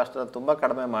ಬ್ರೇಕ್ಫಾಸ್ಟನ್ನು ತುಂಬ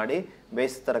ಕಡಿಮೆ ಮಾಡಿ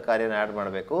ಬೇಯಿಸಿದ ತರಕಾರಿಯನ್ನು ಆ್ಯಡ್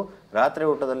ಮಾಡಬೇಕು. ರಾತ್ರಿ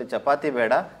ಊಟದಲ್ಲಿ ಚಪಾತಿ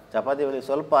ಬೇಡ, ಚಪಾತಿಯಲ್ಲಿ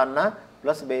ಸ್ವಲ್ಪ ಅನ್ನ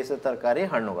ಪ್ಲಸ್ ಬೇಯಿಸಿದ ತರಕಾರಿ,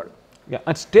 ಹಣ್ಣುಗಳು.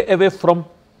 And stay away from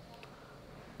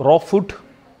raw food,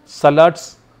 salads,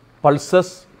 pulses,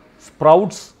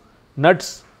 sprouts, nuts,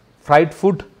 fried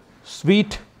food,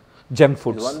 sweet, junk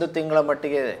foods. 1 ತಿಂಗಳ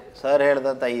ಮಟ್ಟಿಗೆ ಸರ್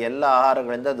ಹೇಳಿದಂಥ ಈ ಎಲ್ಲ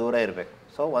ಆಹಾರಗಳಿಂದ ದೂರ ಇರಬೇಕು.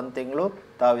 ಸೊ 1 ತಿಂಗಳು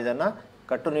ತಾವು ಇದನ್ನು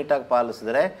ಕಟ್ಟುನಿಟ್ಟಾಗಿ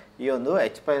ಪಾಲಿಸಿದ್ರೆ ಈ ಒಂದು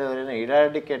H. pyloriನ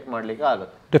ಇರಾಡಿಕೇಟ್ ಮಾಡಲಿಕ್ಕೆ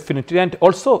ಆಗುತ್ತೆ. Definitely. And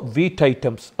also wheat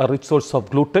items are rich source of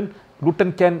gluten. Gluten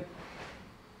can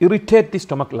irritate the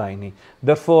stomach lining.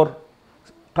 Therefore,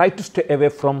 try to stay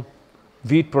away from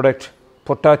wheat product,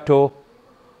 potato,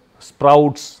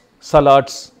 sprouts,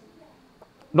 salads.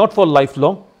 Not for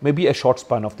lifelong, maybe a short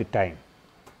span of the time.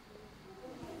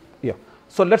 Yeah.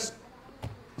 So let's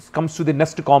comes to the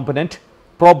next component,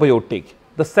 probiotic.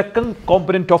 The second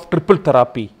component of triple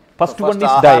therapy. First one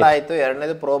is diet. ಆಯಿತು,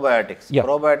 ಎರಡನೇದು probiotics.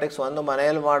 Probiotics ಒಂದು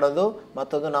ಮನೆಯಲ್ಲಿ ಮಾಡೋದು,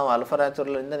 ಮತ್ತೊಂದು ನಾವು alpha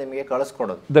natural ಇಂದ ನಿಮಗೆ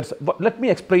ಕಳಿಸ್ಕೊಡೋದು. Let me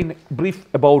explain brief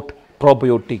about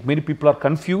probiotic. Many people are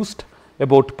confused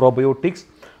about probiotics.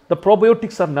 The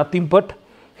probiotics are nothing but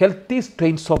healthy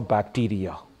strains of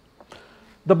bacteria.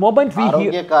 The moment we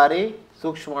ಆರೋಗ್ಯಕಾರಿ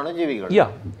ಸೂಕ್ಷ್ಮಾಣುಜೀವಿಗಳು. Yeah,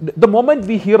 the moment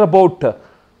we hear about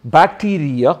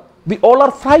bacteria, we all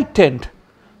are frightened.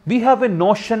 We have a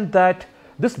notion that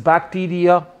this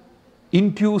bacteria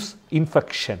induce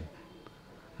infection.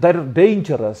 They are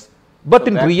dangerous. But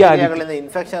in reality,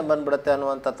 infection ಬಂದ್ಬಿಡುತ್ತೆ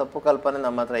ಅನ್ನುವಂಥ ತಪ್ಪು ಕಲ್ಪನೆ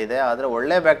ನಮ್ಮ ಹತ್ರ ಇದೆ. ಆದರೆ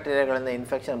ಒಳ್ಳೆ ಬ್ಯಾಕ್ಟೀರಿಯಾಗಳಿಂದ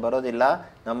infection ಬರೋದಿಲ್ಲ.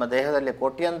 ನಮ್ಮ ದೇಹದಲ್ಲಿ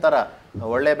ಕೋಟ್ಯಂತರ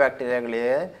ಒಳ್ಳೆ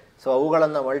ಬ್ಯಾಕ್ಟೀರಿಯಾಗಳಿವೆ. ಸೊ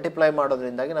ಅವುಗಳನ್ನು ಮಲ್ಟಿಪ್ಲೈ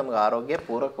ಮಾಡೋದ್ರಿಂದಾಗಿ ನಮಗೆ ಆರೋಗ್ಯ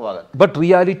ಪೂರಕವಾಗುತ್ತೆ. But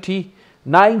reality,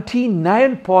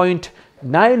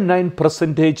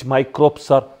 99.99% microbes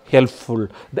are helpful.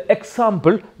 The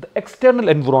example, the external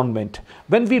environment.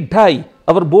 When we die,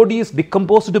 our body is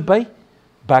decomposed by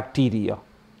bacteria.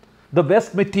 The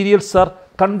waste materials are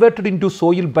converted into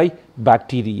soil by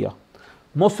bacteria.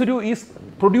 Mosuru is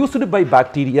produced by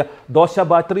bacteria. Dosha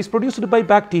batter is produced by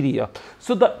bacteria.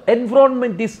 So the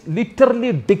environment is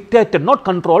literally dictated, not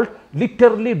controlled,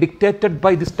 literally dictated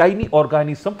by this tiny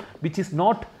organism which is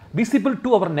not visible to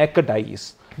our naked eyes.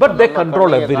 But they control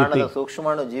everything.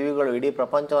 ಸೂಕ್ಷ್ಮಾಣು ಜೀವಿಗಳು ಇಡೀ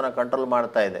ಪ್ರಪಂಚವನ್ನು control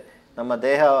ಮಾಡ್ತಾ ಇದೆ. ನಮ್ಮ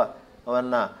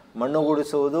ದೇಹವನ್ನು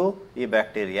ಮಣ್ಣುಗೂಡಿಸುವುದು ಈ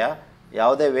bacteria,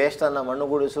 ಯಾವುದೇ ವೇಸ್ಟನ್ನು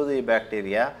ಮಣ್ಣುಗೂಡಿಸುವುದು ಈ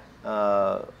ಬ್ಯಾಕ್ಟೀರಿಯಾ,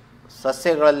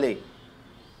 ಸಸ್ಯಗಳಲ್ಲಿ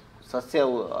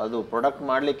ಅದು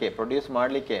ಪ್ರೊಡ್ಯೂಸ್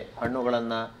ಮಾಡಲಿಕ್ಕೆ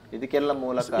ಹಣ್ಣುಗಳನ್ನು ಇದಕ್ಕೆಲ್ಲ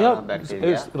ಮೂಲಕ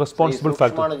ಬ್ಯಾಕ್ಟೀರಿಯಾ, responsible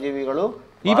factor. ಸೂಕ್ಷ್ಮಾಣು ಜೀವಿಗಳು.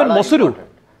 Even ಮೊಸರು.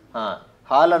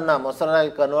 ಹಾಲನ್ನು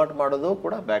ಮೊಸರಾಗಿ ಕನ್ವರ್ಟ್ ಮಾಡೋದು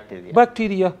ಕೂಡ bacteria.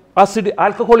 Bacteria. Acid,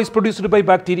 alcohol is produced by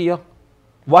bacteria.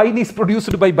 Wine is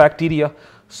produced by bacteria.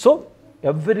 So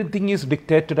everything is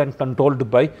dictated and controlled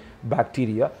by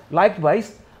bacteria. Likewise,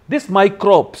 these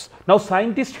microbes, now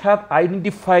scientists have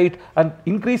identified and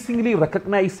increasingly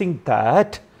recognizing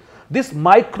that these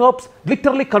microbes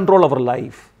literally control our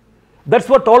life. That's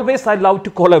what always I love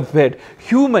to call a word,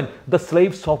 human, the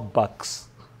slaves of bugs.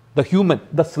 The human,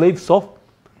 the slaves of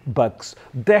bugs.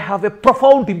 They have a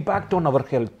profound impact on our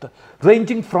health,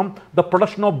 ranging from the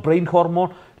production of brain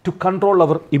hormone to control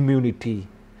our immunity.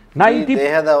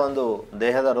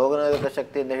 ದೇಹದ ರೋಗನಿರೋಧಕ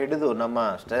ಶಕ್ತಿಯಿಂದ ಹಿಡಿದು ನಮ್ಮ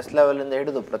stress ಲೆವೆಲಿಂದ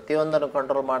ಹಿಡಿದು ಪ್ರತಿಯೊಂದನ್ನು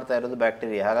control ಮಾಡ್ತಾ ಇರೋದು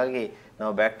bacteria. ಹಾಗಾಗಿ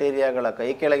ನಾವು ಬ್ಯಾಕ್ಟೀರಿಯಾಗಳ ಕೈ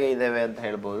ಕೆಳಗೆ ಇದ್ದೇವೆ ಅಂತ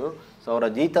ಹೇಳ್ಬೋದು. ಸೊ ಅವರ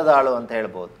ಜೀತದಾಳು ಅಂತ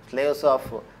ಹೇಳ್ಬೋದು. ಸ್ಲೇವ್ಸ್ ಆಫ್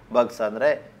ಬಗ್ಸ್ ಅಂದರೆ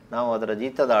ನಾವು ಅದರ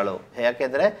ಜೀತದಾಳು.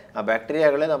 ಯಾಕೆಂದರೆ ಆ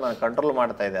ಬ್ಯಾಕ್ಟೀರಿಯಾಗಳೇ ನಮ್ಮನ್ನು ಕಂಟ್ರೋಲ್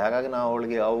ಮಾಡ್ತಾ ಇದೆ. ಹಾಗಾಗಿ ನಾವು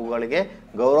ಅವುಗಳಿಗೆ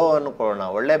ಗೌರವವನ್ನು ಕೊಡೋಣ.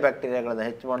 ಒಳ್ಳೆ ಬ್ಯಾಕ್ಟೀರಿಯಾಗಳನ್ನು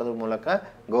ಹೆಚ್ಚು ಮಾಡೋದ್ರ ಮೂಲಕ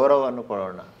ಗೌರವವನ್ನು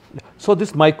ಕೊಡೋಣ. So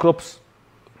this microbes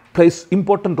plays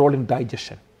important role in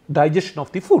digestion of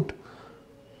the food.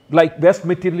 Like waste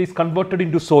material is converted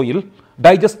into soil,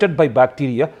 digested by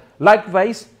bacteria.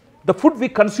 Likewise, the food we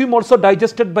consume also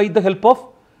digested by the help of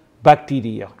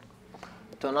bacteria.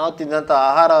 So ನಾವು ತಿಂದಂಥ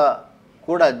ಆಹಾರ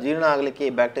ಕೂಡ ಜೀರ್ಣ ಆಗಲಿಕ್ಕೆ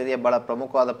ಈ bacteria ಬಹಳ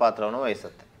ಪ್ರಮುಖವಾದ ಪಾತ್ರವನ್ನು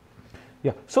ವಹಿಸುತ್ತೆ.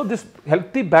 Yeah, so these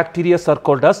healthy bacteria are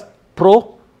called as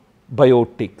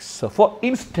probiotics. For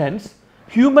instance,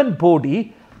 human body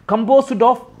composed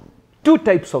of two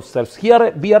types of cells. Here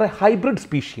we are a hybrid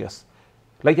species,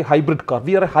 like a hybrid car.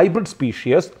 We are a hybrid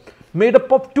species made up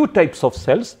of two types of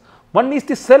cells. One is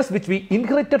the cells which we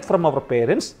inherited from our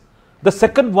parents. The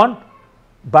second one,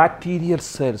 bacterial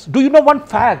cells. Do you know one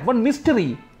fact, one mystery?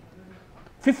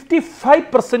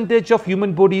 55% of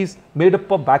human body is made up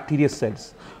of bacterial cells.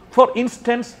 For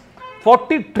instance,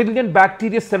 40 trillion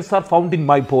bacterial cells are found in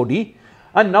my body,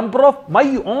 and number of my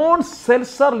own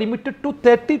cells are limited to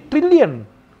 30 trillion.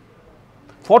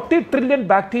 40 trillion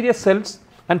bacteria cells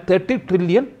and 30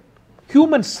 trillion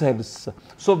human cells.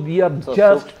 So we are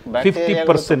just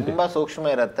 50%. ತುಂಬಾ ಸೂಕ್ಷ್ಮ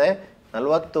ಇರುತ್ತೆ.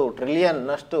 40 trillion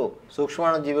ನಷ್ಟು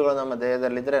ಸೂಕ್ಷ್ಮಾಣು ಜೀವಿಗಳು ನಮ್ಮ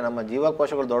ದೇಹದಲ್ಲಿದ್ದರೆ ನಮ್ಮ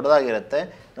ಜೀವಕೋಶಗಳು ದೊಡ್ಡದಾಗಿರುತ್ತೆ.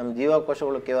 ನಮ್ಮ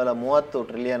ಜೀವಕೋಶಗಳು ಕೇವಲ 30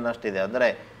 ಟ್ರಿಲಿಯನ್ ನಷ್ಟಿದೆ. ಅಂದರೆ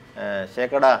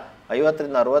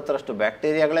 50-60%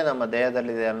 ಬ್ಯಾಕ್ಟೀರಿಯಾಗಳೇ ನಮ್ಮ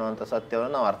ದೇಹದಲ್ಲಿದೆ ಅನ್ನುವಂಥ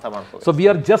ಸತ್ಯವನ್ನು ನಾವು ಅರ್ಥ ಮಾಡ್ತೀವಿ. So we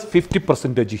are just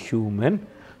 50% human.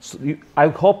 So I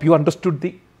hope you understood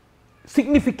the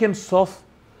significance of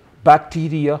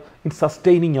bacteria in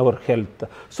sustaining our health.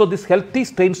 So these healthy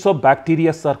strains of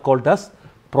bacteria are called as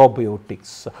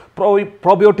probiotics.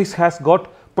 Probiotics has got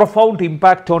profound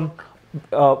impact on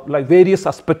like various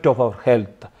aspects of our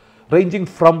health, ranging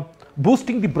from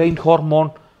boosting the brain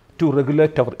hormone to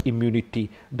regulate our immunity,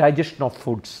 digestion of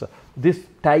foods. This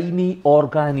tiny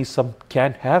organism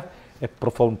can have a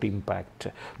profound impact.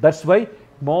 That's why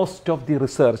most of the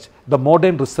research, the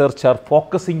modern research, are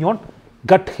focusing on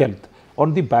gut health, on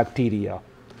the bacteria.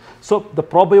 So the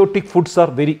probiotic foods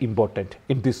are very important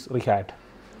in this regard.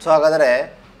 So ಹಾಗಾದರೆ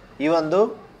ಈ ಒಂದು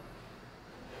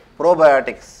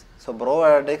probiotics, so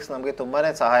probiotics ನಮಗೆ ತುಂಬಾ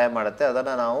ಸಹಾಯ ಮಾಡುತ್ತೆ.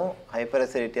 ಅದನ್ನು ನಾವು hyper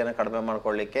ಅಸಿಡಿಟಿಯನ್ನು ಕಡಿಮೆ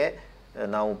ಮಾಡ್ಕೊಳ್ಳಿಕ್ಕೆ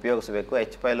ನಾವು ಉಪಯೋಗಿಸಬೇಕು.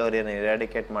 H. ಪೈಲೋರಿಯನ್ನು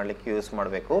ಇರಾಡಿಕೇಟ್ ಮಾಡಲಿಕ್ಕೆ ಯೂಸ್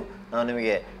ಮಾಡಬೇಕು. ನಾವು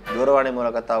ನಿಮಗೆ ದೂರವಾಣಿ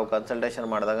ಮೂಲಕ ತಾವು ಕನ್ಸಲ್ಟೇಷನ್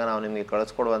ಮಾಡಿದಾಗ ನಾವು ನಿಮಗೆ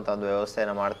ಕಳಿಸ್ಕೊಡುವಂಥ ಒಂದು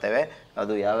ವ್ಯವಸ್ಥೆಯನ್ನು ಮಾಡ್ತೇವೆ.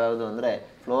 ಅದು ಯಾವ್ಯಾವುದು ಅಂದರೆ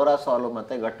ಫ್ಲೋರಾಸಾಲು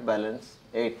ಮತ್ತು ಗಟ್ ಬ್ಯಾಲೆನ್ಸ್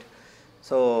 8.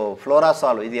 ಸೊ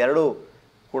ಫ್ಲೋರಾಸಾಲು ಇದು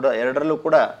ಎರಡರಲ್ಲೂ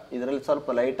ಕೂಡ ಇದರಲ್ಲಿ ಸ್ವಲ್ಪ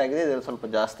ಲೈಟ್ ಆಗಿದೆ, ಇದರಲ್ಲಿ ಸ್ವಲ್ಪ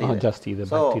ಜಾಸ್ತಿ ಇದೆ.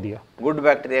 So good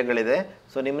ಬ್ಯಾಕ್ಟೀರಿಯಾಗಳಿದೆ.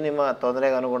 ಸೊ ನಿಮ್ಮ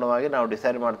ತೊಂದರೆಗೆ ಅನುಗುಣವಾಗಿ ನಾವು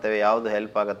ಡಿಸೈಡ್ ಮಾಡ್ತೇವೆ ಯಾವುದು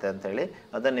ಹೆಲ್ಪ್ ಆಗುತ್ತೆ ಅಂತೇಳಿ.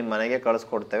 ಅದನ್ನು ನಿಮ್ಮ ಮನೆಗೆ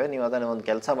ಕಳಿಸ್ಕೊಡ್ತೇವೆ. ನೀವು ಅದನ್ನು ಒಂದು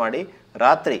ಕೆಲಸ ಮಾಡಿ,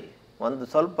 ರಾತ್ರಿ ಒಂದು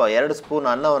ಸ್ವಲ್ಪ 2 ಸ್ಪೂನ್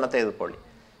ಅನ್ನವನ್ನು ತೆಗೆದುಕೊಳ್ಳಿ.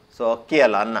 ಸೊ ಅಕ್ಕಿ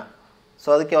ಅಲ್ಲ, ಅನ್ನ. ಸೊ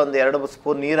ಅದಕ್ಕೆ ಒಂದು 2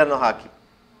 ಸ್ಪೂನ್ ನೀರನ್ನು ಹಾಕಿ,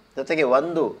 ಜೊತೆಗೆ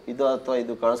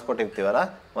ಇದು ಕಳಿಸ್ಕೊಟ್ಟಿರ್ತೀವಲ್ಲ,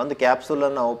 ಒಂದು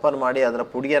ಕ್ಯಾಪ್ಸೂಲನ್ನು ಓಪನ್ ಮಾಡಿ ಅದರ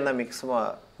ಪುಡಿಯನ್ನು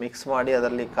ಮಿಕ್ಸ್ ಮಾಡಿ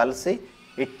ಅದರಲ್ಲಿ ಕಲಸಿ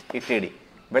ಇಟ್ಟಿಡಿ.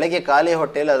 ಬೆಳಗ್ಗೆ ಖಾಲಿ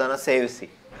ಹೊಟ್ಟೆಯಲ್ಲಿ ಅದನ್ನು ಸೇವಿಸಿ.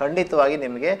 ಖಂಡಿತವಾಗಿ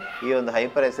ನಿಮಗೆ ಈ ಒಂದು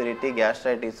hyper acidity,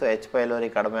 gastritis, H. Pylori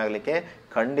ಕಡಿಮೆ ಆಗಲಿಕ್ಕೆ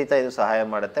ಖಂಡಿತ ಇದು ಸಹಾಯ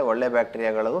ಮಾಡುತ್ತೆ. ಒಳ್ಳೆ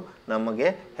ಬ್ಯಾಕ್ಟೀರಿಯಾಗಳು ನಮಗೆ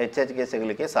ಹೆಚ್ಚೆಚ್ಚಿಗೆ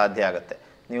ಸಿಗಲಿಕ್ಕೆ ಸಾಧ್ಯ ಆಗುತ್ತೆ.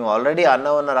 ನೀವು ಆಲ್ರೆಡಿ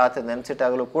ಅನ್ನವನ್ನು ರಾತ್ರಿ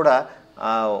ನೆನೆಸಿಟ್ಟಾಗಲೂ ಕೂಡ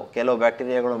ಕೆಲವು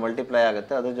ಬ್ಯಾಕ್ಟೀರಿಯಾಗಳು ಮಲ್ಟಿಪ್ಲೈ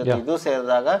ಆಗುತ್ತೆ. ಅದ್ರ ಜೊತೆ ಇದು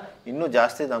ಸೇರಿದಾಗ ಇನ್ನೂ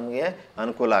ಜಾಸ್ತಿ ನಮಗೆ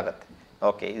ಅನುಕೂಲ ಆಗುತ್ತೆ.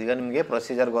 ಓಕೆ, ಈಗ ನಿಮಗೆ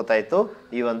ಪ್ರೊಸೀಜರ್ ಗೊತ್ತಾಯಿತು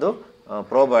ಈ ಒಂದು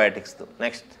ಪ್ರೋಬಯೋಟಿಕ್ಸ್ದು.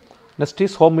 Next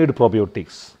is home made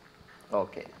probiotics.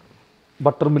 Okay,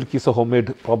 Buttermilk is a homemade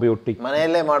probiotic.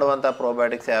 ಮನೆಯಲ್ಲೇ ಮಾಡುವಂತ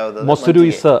probiotics ಯಾವುದು? ಮೊಸರು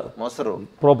is a ಮೊಸರು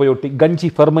probiotic. Ganji,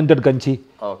 fermented ganji,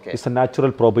 okay, is a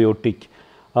natural probiotic.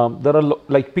 There are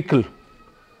like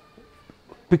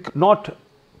not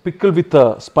pickle with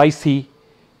spicy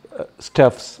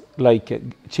stuffs like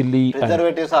chili.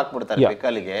 Preservatives ಹಾಕ್ಬಿಡ್ತಾರೆ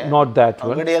pickleಗೆ. Not that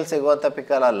one. ಅಂಗಡಿಯಲ್ಲಿ ಸಿಗುವಂತ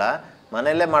pickle ಅಲ್ಲ,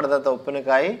 ಮನೆಯಲ್ಲೇ ಮಾಡಿದಂತ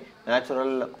ಉಪ್ಪಿನಕಾಯಿ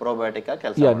ನ್ಯಾಚುರಲ್ probiotic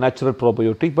ಕೆಲಸ. Yeah, natural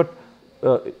probiotic, but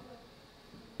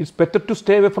it's better to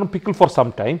stay away from pickle for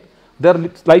some time. they are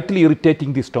slightly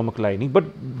irritating the stomach lining, but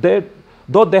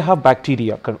though they have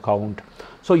bacteria count.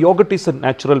 So yogurt is a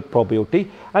natural probiotic,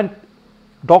 and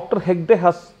Dr. Hegde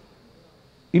has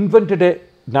invented a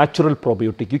natural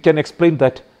probiotic. You can explain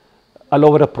that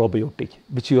aloe vera probiotic,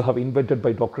 which you have invented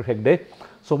by Dr. Hegde.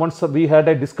 So once we had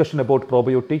a discussion about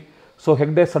probiotic, so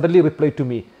Hegde suddenly replied to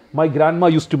me, my grandma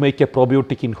used to make a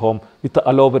probiotic in home with the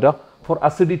aloe vera. For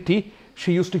acidity,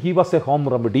 she used to give us a home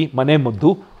remedy, Mane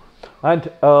Muddu, and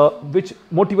which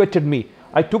motivated me.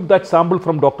 I took that sample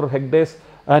from Dr. Hegde's,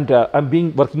 and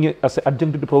I'm working as an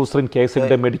adjunct professor in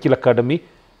KSLD Medical Academy.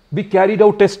 We carried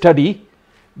out a study.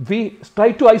 We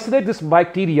tried to isolate this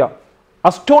bacteria.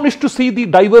 Astonished to see the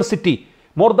diversity.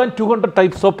 More than 200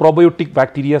 types of probiotic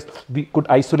bacteria we could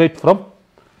isolate from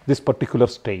this particular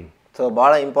strain. So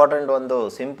ಭಾಳ important ಒಂದು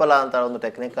simple ಅಂತ ಒಂದು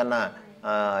ಟೆಕ್ನಿಕನ್ನು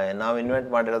ನಾವು invent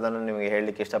ಮಾಡಿರೋದನ್ನು ನಿಮಗೆ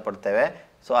ಹೇಳಲಿಕ್ಕೆ ಇಷ್ಟಪಡ್ತೇವೆ.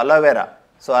 So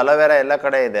aloe vera ಎಲ್ಲ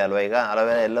ಕಡೆ ಇದೆ ಅಲ್ವಾ? ಈಗ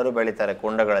ಅಲೋವೆರಾ ಎಲ್ಲರೂ ಬೆಳೀತಾರೆ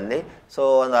ಕುಂಡಗಳಲ್ಲಿ. ಸೊ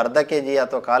ಒಂದು ಅರ್ಧ kg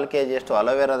ಅಥವಾ 1/4 kg ಅಷ್ಟು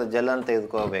ಅಲೋವೆರಾದ ಜೆಲ್ಲನ್ನು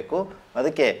ತೆಗೆದುಕೋಬೇಕು.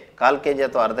 ಅದಕ್ಕೆ 1/4 kg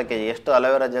ಅಥವಾ ಅರ್ಧ kg ಎಷ್ಟು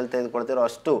ಅಲೋವೆರಾ ಜೆಲ್ ತೆಗೆದುಕೊಳ್ತೀರೋ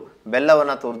ಅಷ್ಟು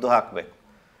ಬೆಲ್ಲವನ್ನು ತುರಿದು ಹಾಕಬೇಕು.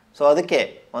 ಸೊ ಅದಕ್ಕೆ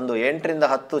ಒಂದು 8 ರಿಂದ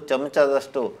 10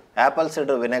 ಚಮಚದಷ್ಟು ಆ್ಯಪಲ್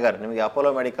ಸಿಡರ್ ವಿನೆಗರ್, ನಿಮಗೆ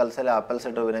ಅಪೋಲೋ ಮೆಡಿಕಲ್ಸಲ್ಲಿ ಆ್ಯಪಲ್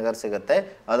ಸಿಡರ್ ವಿನೆಗರ್ ಸಿಗುತ್ತೆ,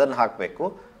 ಅದನ್ನು ಹಾಕಬೇಕು,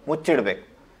 ಮುಚ್ಚಿಡಬೇಕು.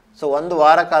 ಸೊ 1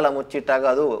 ವಾರ ಕಾಲ ಮುಚ್ಚಿಟ್ಟಾಗ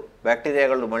ಅದು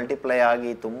ಬ್ಯಾಕ್ಟೀರಿಯಾಗಳು ಮಲ್ಟಿಪ್ಲೈ ಆಗಿ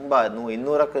ತುಂಬ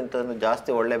 200ಕ್ಕಿಂತ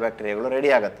ಜಾಸ್ತಿ ಒಳ್ಳೆ ಬ್ಯಾಕ್ಟೀರಿಯಾಗಳು ರೆಡಿ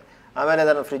ಆಗುತ್ತೆ. ಆಮೇಲೆ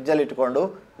ಅದನ್ನು ಫ್ರಿಜ್ಜಲ್ಲಿ ಇಟ್ಕೊಂಡು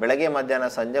ಬೆಳಗ್ಗೆ ಮಧ್ಯಾಹ್ನ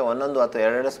ಸಂಜೆ 1 ಅಥವಾ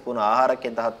 2 ಸ್ಪೂನ್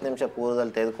ಆಹಾರಕ್ಕಿಂತ 10 ನಿಮಿಷ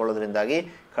ಪೂರ್ವದಲ್ಲಿ ತೆಗೆದುಕೊಳ್ಳೋದ್ರಿಂದಾಗಿ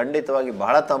ಖಂಡಿತವಾಗಿ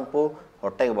ಬಹಳ ತಂಪು,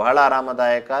 ಹೊಟ್ಟೆಗೆ ಬಹಳ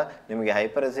ಆರಾಮದಾಯಕ, ನಿಮಗೆ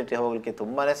ಹೈಪರ್ ಅಸಿಡಿಟಿ ಹೋಗಲಿಕ್ಕೆ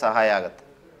ತುಂಬಾ ಸಹಾಯ ಆಗುತ್ತೆ.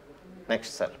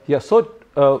 Next, sir. Yeah, so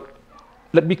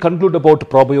let me conclude about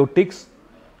probiotics.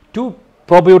 2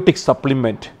 probiotic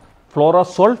supplement,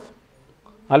 Florasol,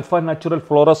 Alpha Natural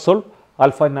Florasol,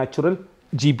 Alpha Natural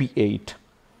GB8.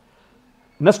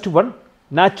 Next one,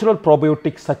 natural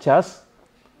probiotics such as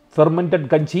fermented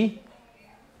ganji,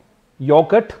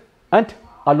 yogurt and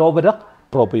aloe vera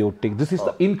probiotic. This is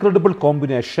the incredible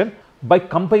combination by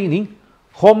combining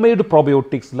homemade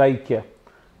probiotics like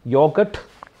yogurt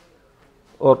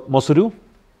or mosuru,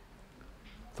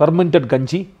 fermented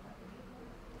ganji,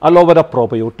 aloe vera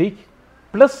probiotic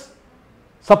plus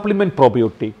supplement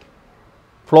probiotic,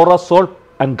 Florasol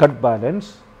and gut balance.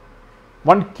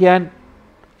 One can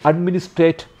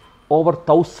administrate over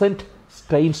 1000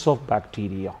 strains of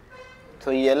bacteria. So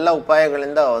ಈ ಎಲ್ಲ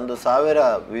ಉಪಾಯಗಳಿಂದ 1000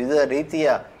 ವಿವಿಧ ರೀತಿಯ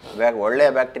ಒಳ್ಳೆಯ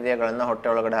ಬ್ಯಾಕ್ಟೀರಿಯಾಗಳನ್ನು ಹೊಟ್ಟೆ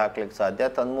ಒಳಗಡೆ ಹಾಕ್ಲಿಕ್ಕೆ ಸಾಧ್ಯ.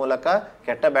 ತನ್ಮೂಲಕ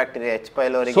ಕೆಟ್ಟ ಬ್ಯಾಕ್ಟೀರಿಯಾ H.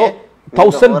 pylori ಗೆ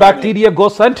 1000 bacteria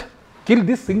goes and kill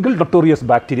this single notorious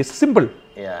bacteria. Simple.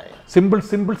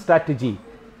 Simple strategy,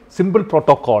 simple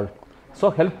protocol. So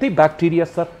healthy bacteria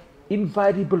are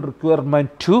invariable requirement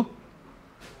to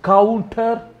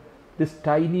counter this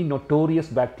tiny notorious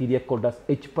bacteria called as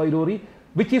H. pylori,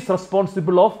 which is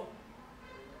responsible of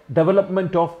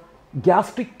development of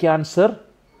gastric cancer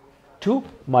to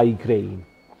migraine.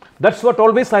 That's what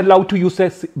always I love to use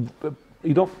as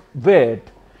word.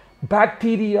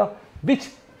 Bacteria which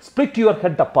split your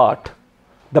head apart.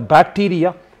 The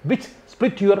bacteria which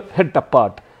split your head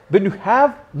apart. When you have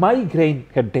migraine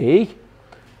headache,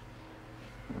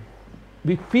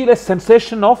 we feel a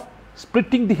sensation of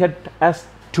splitting the head as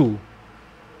two.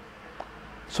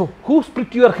 So who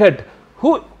split your head?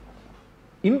 Who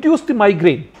induced the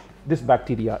migraine? This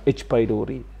bacteria H.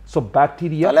 pylori. So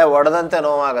bacteria ತಲೆ ಒಡೆದಂತೆ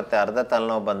ನೋವಾಗುತ್ತೆ, ಅರ್ಧ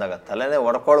ತಲೆನೋವು ಬಂದಾಗ ತಲೆನೇ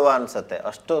ಒಡ್ಕೊಳ್ಳುವ ಅನ್ಸುತ್ತೆ,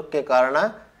 ಅಷ್ಟಕ್ಕೆ ಕಾರಣ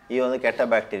ಈ ಒಂದು ಕೆಟ್ಟ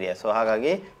ಬ್ಯಾಕ್ಟೀರಿಯಾ. ಸೊ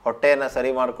ಹಾಗಾಗಿ ಹೊಟ್ಟೆಯನ್ನು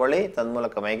ಸರಿ ಮಾಡ್ಕೊಳ್ಳಿ,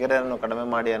 ತನ್ಮೂಲಕ ಮೈಗ್ರೇನನ್ನು ಕಡಿಮೆ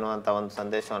ಮಾಡಿ ಅನ್ನುವಂಥ ಒಂದು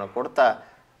ಸಂದೇಶವನ್ನು ಕೊಡ್ತಾ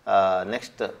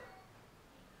next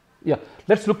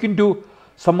let's look into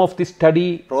some of the study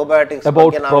probiotics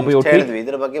about probiotics.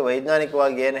 ಇದರ ಬಗ್ಗೆ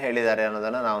ವೈಜ್ಞಾನಿಕವಾಗಿ ಏನು ಹೇಳಿದ್ದಾರೆ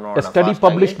ಅನ್ನೋದನ್ನ ನಾವು ನೋಡೋಣ. A study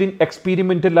published in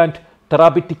Experimental and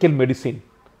Therapeutical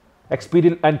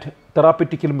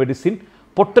Medicine.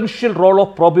 Potential role of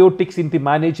probiotics in the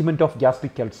management of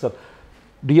gastric ulcer.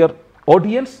 Dear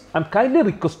audience, I'm kindly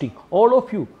requesting all of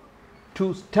you to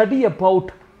study about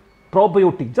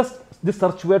probiotic. Just the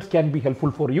search words can be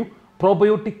helpful for you.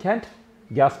 Probiotic and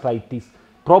gastritis,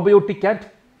 probiotic and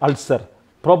ulcer,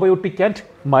 probiotic and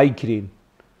migraine.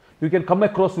 You can come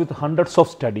across with hundreds of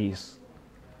studies.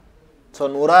 So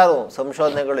ನೂರಾರು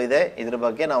ಸಂಶೋಧನೆಗಳು ಇದೆ. ಇದ್ರ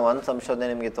ಬಗ್ಗೆ ನಾವು ಒಂದು ಸಂಶೋಧನೆ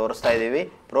ನಿಮಗೆ ತೋರಿಸ್ತಾ ಇದ್ದೀವಿ.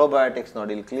 ಪ್ರೋಬಯೋಟಿಕ್ಸ್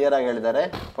ನೋಡಿ, ಇಲ್ಲಿ ಕ್ಲಿಯರ್ ಆಗಿ ಹೇಳಿದ್ದಾರೆ,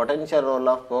 potential role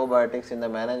of probiotics in the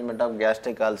management of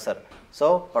gastric ulcer. So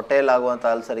ಹೊಟ್ಟೆಯಲ್ಲಾಗುವಂಥ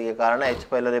ಅಲ್ಸರಿಗೆ ಕಾರಣ H.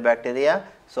 pylori bacteria.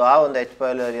 ಸೊ ಆ ಒಂದು H.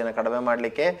 pyloriಯನ್ನು ಕಡಿಮೆ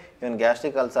ಮಾಡಲಿಕ್ಕೆ, ಇವನ್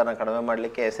ಗ್ಯಾಸ್ಟ್ರಿಕ್ ಅಲ್ಸರ್ನ ಕಡಿಮೆ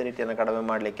ಮಾಡಲಿಕ್ಕೆ, ಎಸಿಡಿಟಿಯನ್ನು ಕಡಿಮೆ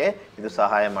ಮಾಡಲಿಕ್ಕೆ ಇದು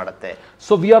ಸಹಾಯ ಮಾಡುತ್ತೆ.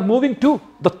 So we are moving to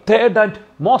the third and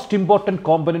most important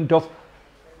component of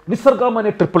Nisarga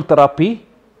Mane triple therapy,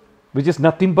 which is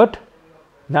nothing but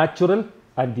natural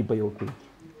antibiotic.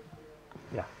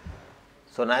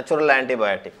 So natural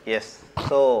antibiotic, S.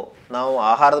 So ನಾವು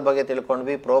ಆಹಾರದ ಬಗ್ಗೆ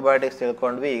ತಿಳ್ಕೊಂಡ್ವಿ, ಪ್ರೋಬಯೋಟಿಕ್ಸ್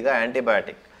ತಿಳ್ಕೊಂಡ್ವಿ, ಈಗ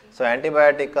ಆ್ಯಂಟಿಬಯೋಟಿಕ್. ಸೊ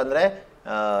ಆ್ಯಂಟಿಬಯೋಟಿಕ್ ಅಂದರೆ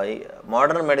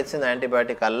modern medicine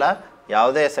antibiotic ಅಲ್ಲ,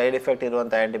 ಯಾವುದೇ side effect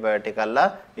ಇರುವಂಥ ಆ್ಯಂಟಿಬಯೋಟಿಕ್ ಅಲ್ಲ,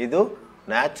 ಇದು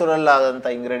ನ್ಯಾಚುರಲ್ ಆದಂಥ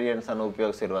ಇಂಗ್ರೀಡಿಯೆಂಟ್ಸನ್ನು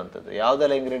ಉಪಯೋಗಿಸಿರುವಂಥದ್ದು.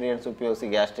 ಯಾವುದೆಲ್ಲ ಇಂಗ್ರೀಡಿಯೆಂಟ್ಸ್ ಉಪಯೋಗಿಸಿ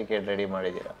ಗ್ಯಾಸ್ಟ್ರಿಕ್ ಏಡ್ ರೆಡಿ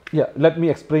ಮಾಡಿದ್ದೀರಾ? Let me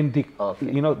explain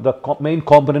the main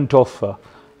component of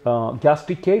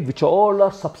gastric aid, which all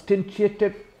are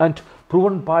substantiated and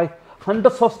proven by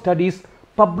hundreds of studies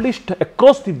published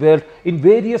across the world in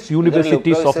various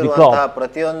universities of the globe.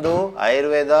 ಪ್ರತಿಯೊಂದು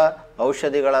ಆಯುರ್ವೇದ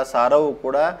ಔಷಧಿಗಳ ಸಾರವೂ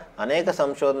ಕೂಡ ಅನೇಕ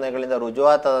ಸಂಶೋಧನೆಗಳಿಂದ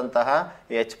ರುಜುವಾತಾದಂತಹ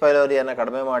H ಪೈಲೋರಿಯನ್ನು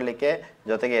ಕಡಿಮೆ ಮಾಡಲಿಕ್ಕೆ,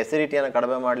 ಜೊತೆಗೆ ಎಸಿಡಿಟಿಯನ್ನು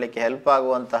ಕಡಿಮೆ ಮಾಡಲಿಕ್ಕೆ ಹೆಲ್ಪ್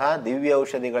ಆಗುವಂತಹ ದಿವ್ಯ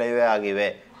ಔಷಧಿಗಳಿವೆ ಆಗಿವೆ.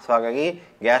 ಸೊ ಹಾಗಾಗಿ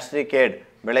ಗ್ಯಾಸ್ಟ್ರಿಕ್ ಏಡ್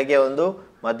ಬೆಳಗ್ಗೆ ಒಂದು,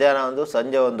 ಮಧ್ಯಾಹ್ನ ಒಂದು,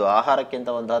 ಸಂಜೆ ಒಂದು, ಆಹಾರಕ್ಕಿಂತ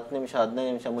ಒಂದು 10 ನಿಮಿಷ 15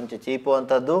 ನಿಮಿಷ ಮುಂಚೆ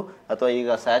ಚೀಪುವಂಥದ್ದು, ಅಥವಾ ಈಗ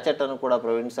ಸ್ಯಾಚೆಟ್ ಅನ್ನು ಕೂಡ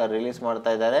ಪ್ರವೀಣ್ ಸರ್ ರಿಲೀಸ್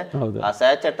ಮಾಡ್ತಾ ಇದ್ದಾರೆ. ಆ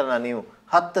ಸ್ಯಾಚೆಟ್ ಅನ್ನ ನೀವು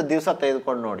 10 ದಿವಸ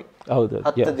ತೆಗೆದುಕೊಂಡು ನೋಡಿ.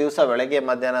 10 ದಿವಸ ಬೆಳಗ್ಗೆ,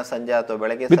 ಮಧ್ಯಾಹ್ನ, ಸಂಜೆ ಅಥವಾ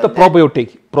ಬೆಳಗ್ಗೆ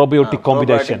probiotic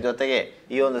combination ಜೊತೆಗೆ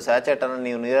ಈ ಒಂದು ಸ್ಯಾಚೆಟ್ ಅನ್ನು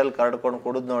ನೀವು ನೀರಲ್ಲಿ ಕರಡ್ಕೊಂಡು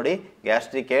ಕುಡಿದು ನೋಡಿ.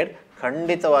 ಗ್ಯಾಸ್ಟ್ರಿಕ್ ಏಡ್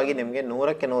ಖಂಡಿತವಾಗಿ ನಿಮಗೆ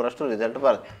 100ಕ್ಕೆ 100ರಷ್ಟು ರಿಸಲ್ಟ್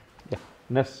ಬರುತ್ತೆ.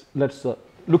 Let's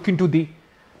look into the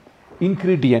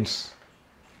ingredients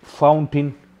found in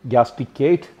gastric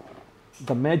aid.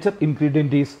 The major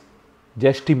ingredient is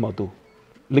Jeshti Madhu,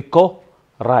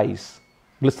 licorice,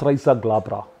 Glycyrrhiza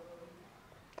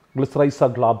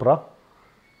glabra.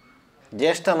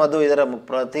 ಜ್ಯೇಷ್ಠ ಮಧು ಇದರ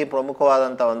ಪ್ರತಿ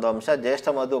ಪ್ರಮುಖವಾದಂಥ ಒಂದು ಅಂಶ. ಜ್ಯೇಷ್ಠ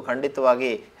ಮಧು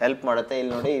ಖಂಡಿತವಾಗಿ ಹೆಲ್ಪ್ ಮಾಡುತ್ತೆ.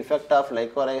 ಇಲ್ಲಿ ನೋಡಿ, ಇಫೆಕ್ಟ್ ಆಫ್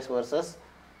ಲೈಕೋರೈಸ್ ವರ್ಸಸ್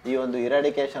ಈ ಒಂದು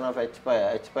eradication of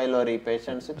H pylori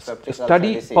patients with peptic ulcer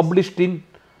disease. Study published in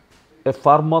a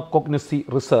pharmacognosy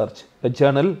research, a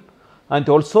journal, and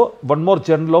also one more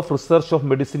journal of research of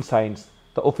medicine science,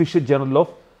 the official journal of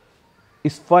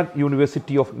Isfahan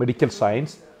University of Medical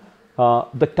Science.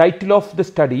 The title of the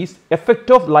study is Effect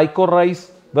of Licorice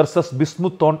versus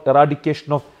Bismuth on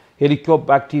Eradication of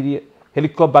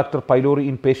Helicobacter pylori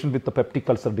in Patients with the Peptic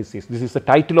Ulcer Disease. This is the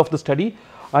title of the study,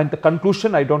 and the conclusion,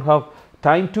 I don't have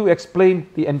time to explain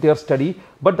the entire study,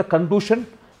 but the conclusion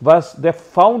was they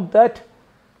found that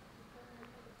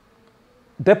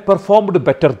they performed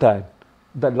better than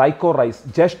the licorice,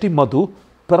 Jeshti Madhu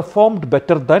performed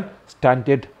better than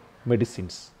standard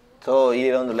medicines. So ಈ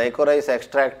ಒಂದು ಲೈಕೋರೈಸ್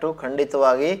extract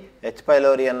ಖಂಡಿತವಾಗಿ H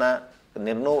ಪೈಲೋರಿಯನ್ನು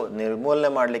ನಿರ್ಮೂಲನೆ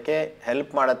ಮಾಡಲಿಕ್ಕೆ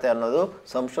help ಮಾಡುತ್ತೆ ಅನ್ನೋದು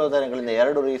ಸಂಶೋಧನೆಗಳಿಂದ,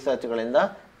 2 ರಿಸರ್ಚ್ಗಳಿಂದ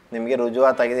ನಿಮಗೆ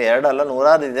ರುಜುವಾತಾಗಿದೆ. 2 ಅಲ್ಲ,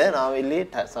 100 ಇದೆ. ನಾವು ಇಲ್ಲಿ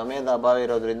ಸಮಯದ ಅಭಾವ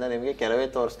ಇರೋದ್ರಿಂದ ನಿಮಗೆ ಕೆಲವೇ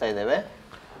ತೋರಿಸ್ತಾ ಇದ್ದೇವೆ.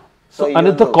 So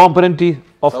another component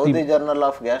of Saudi Journal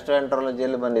of Gastroenterology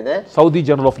ಅಲ್ಲಿ ಬಂದಿದೆ. Saudi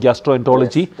Journal of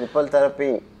Gastroenterology. Triple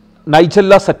therapy,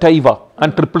 Nigella sativa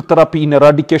and triple therapy in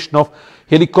eradication of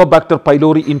Helicobacter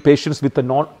pylori in patients with a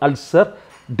non-ulcer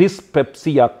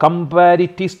dyspepsia.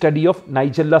 Comparative study of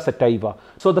Nigella sativa.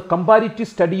 So the comparative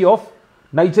study of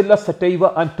Nigella sativa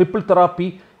and triple therapy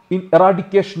in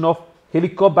eradication of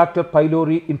Helicobacter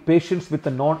pylori in patients with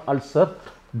a non-ulcer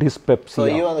dyspepsia. So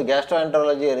ಈ ಒಂದು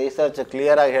ಗ್ಯಾಸ್ಟ್ರೋಎಂಟರಾಲಜಿ research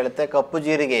clear ಆಗಿ ಹೇಳುತ್ತೆ ಕಪ್ಪು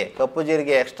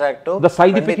ಜೀರಿಗೆ extract. The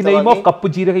scientific name of ಕಪ್ಪು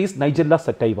ಜೀರಿಗೆ is Nigella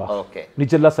sativa. Okay.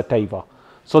 Nigella sativa.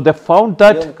 So they found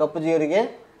that ಕಪ್ಪು ಜೀರಿಗೆ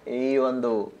ಈ ಒಂದು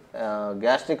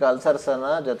gastric ulcers ಅನ್ನ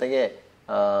ಜೊತೆಗೆ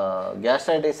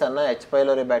ಗ್ಯಾಸ್ಟ್ರೈಟಿಸ್ ಅನ್ನ ಎಚ್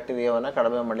ಪೈಲೋರಿ ಬ್ಯಾಕ್ಟೀರಿಯಾವನ್ನ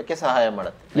ಕಡಿಮೆ ಮಾಡಲಿಕ್ಕೆ ಸಹಾಯ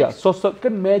ಮಾಡುತ್ತೆ. Yeah, so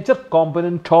second major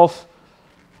component of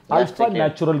alpha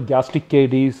natural gastric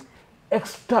aid is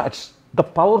extracts, the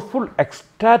powerful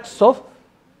extracts of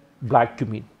black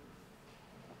cumin.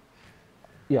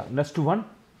 Yeah, next one,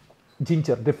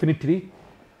 ginger. Definitely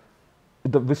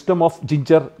the wisdom of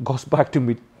ginger goes back to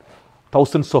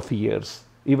thousands of years.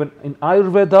 Even in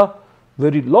Ayurveda,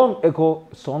 very long ago,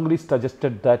 strongly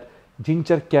suggested that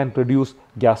ginger can reduce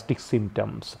gastric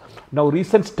symptoms. Now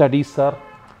recent studies are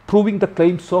proving the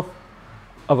claims of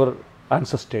our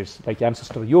ancestors, like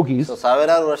ancestor yogis. So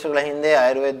ಸಾವಿರಾರು ವರ್ಷಗಳ ಹಿಂದೆ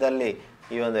ಆಯುರ್ವೇದದಲ್ಲಿ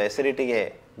ಈ ಒಂದು ಎಸಿಡಿಟಿಗೆ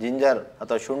ginger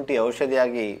ಅಥವಾ ಶುಂಠಿ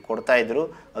ಔಷಧಿಯಾಗಿ ಕೊಡ್ತಾ ಇದ್ರು.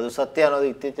 ಅದು ಸತ್ಯ ಅನ್ನೋದು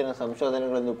ಇತ್ತೀಚಿನ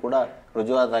ಸಂಶೋಧನೆಗಳಿಂದ ಕೂಡ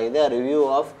ರುಜುವಾತಾಗಿದೆ. Review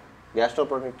of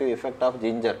ಗ್ಯಾಸ್ಟ್ರೋಪ್ರೊಟೆಕ್ಟಿವ್ effect of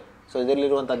ginger. So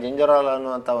ಇದರಲ್ಲಿರುವಂಥ ಜಿಂಜರಾಲ್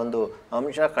ಅನ್ನುವಂಥ ಒಂದು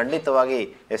ಅಂಶ ಖಂಡಿತವಾಗಿ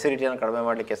ಎಸಿಡಿಟಿಯನ್ನು ಕಡಿಮೆ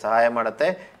ಮಾಡಲಿಕ್ಕೆ ಸಹಾಯ ಮಾಡುತ್ತೆ.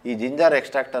 ಈ ಜಿಂಜರ್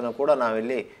ಎಕ್ಸ್ಟ್ರಾಕ್ಟನ್ನು ಕೂಡ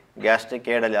ನಾವಿಲ್ಲಿ gastric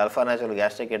ಏಡಲ್ಲಿ, alpha natural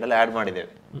gastric ಏಡಲ್ಲಿ add ಮಾಡಿದ್ದೇವೆ.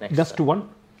 Next one,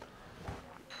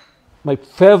 my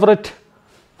favorite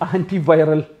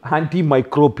antiviral,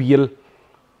 antimicrobial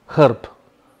herb.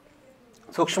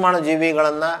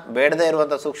 ಸೂಕ್ಷ್ಮಾಣುಜೀವಿಗಳನ್ನು, ಬೇಡದೇ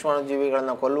ಇರುವಂಥ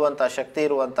ಸೂಕ್ಷ್ಮಾಣುಜೀವಿಗಳನ್ನು ಕೊಲ್ಲುವಂಥ ಶಕ್ತಿ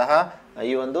ಇರುವಂತಹ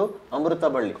ಈ ಒಂದು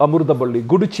ಅಮೃತಬಳ್ಳಿ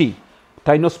ಗುಡುಚಿ,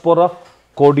 Tynospora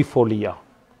cordifolia.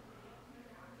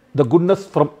 The goodness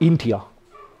from India.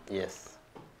 Yes.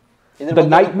 The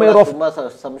nightmare of ತುಂಬಾ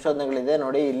ಸಂಶೋಧನೆಗಳಿದೆ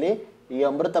ನೋಡಿ. ಇಲ್ಲಿ ಈ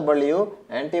ಅಮೃತ ಬಳ್ಳಿಯು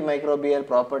anti microbial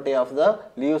property of the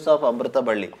leaves of ಅಮೃತ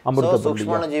ಬಳ್ಳಿ.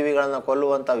 ಸೂಕ್ಷ್ಮಾಣು ಜೀವಿಗಳನ್ನ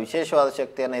ಕೊಲ್ಲುವಂತ ವಿಶೇಷವಾದ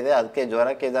ಶಕ್ತಿಯನ್ನು ಇದೆ. ಅದಕ್ಕೆ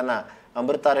ಜ್ವರಕ್ಕೆ ಇದನ್ನ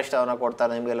ಅಮೃತಾರಿಷ್ಟವನ್ನ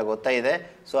ಕೊಡ್ತಾರೆ, ನಿಮಗೆಲ್ಲ ಗೊತ್ತಾಯಿದೆ.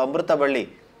 ಸೊ ಅಮೃತ ಬಳ್ಳಿ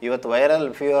ಇವತ್ತು ವೈರಲ್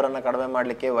ಫೀವರ್ ಅನ್ನು ಕಡಿಮೆ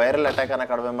ಮಾಡಲಿಕ್ಕೆ, ವೈರಲ್ ಅಟ್ಯಾಕ್ ಅನ್ನು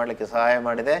ಕಡಿಮೆ ಮಾಡಲಿಕ್ಕೆ ಸಹಾಯ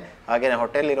ಮಾಡಿದೆ. ಹಾಗೆಯೇ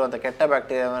ಹೊಟ್ಟೆಯಲ್ಲಿರುವಂಥ ಕೆಟ್ಟ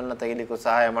ಬ್ಯಾಕ್ಟೀರಿಯಾವನ್ನು ತೆಗಿಲಿಕ್ಕೂ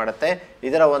ಸಹಾಯ ಮಾಡುತ್ತೆ.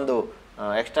 ಇದರ ಒಂದು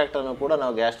ಎಕ್ಸ್ಟ್ರಾಕ್ಟ್ ಅನ್ನು ಕೂಡ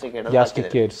ನಾವು gastric aid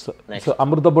Gastric aids. So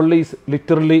Amrutaballi is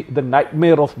literally the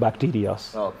nightmare of bacteria.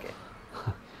 Okay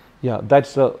Yeah,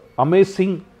 that's an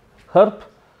amazing herb.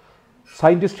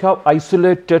 Scientists have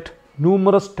isolated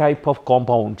numerous type of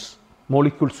compounds,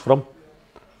 molecules from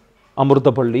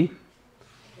Amrutaballi,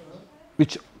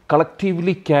 which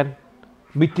collectively can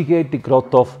mitigate the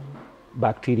growth of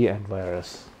bacteria and virus.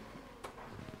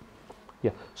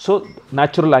 Yeah, so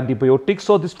natural antibiotics.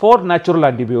 So these 4 natural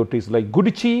antibiotics like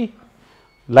guduchi,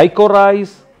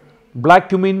 licorice, black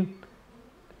cumin,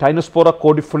 Tinospora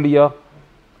cordifolia,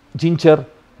 ginger,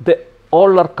 they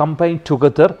all are combined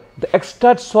together. The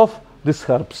extracts of these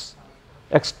herbs,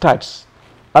 extracts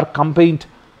are combined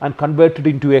and converted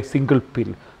into a single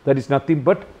pill. That is nothing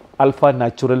but alpha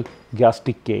natural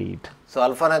gastric aid. So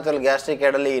alpha natural gastric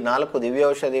ಏಡಲ್ಲಿ 4 ದಿವ್ಯ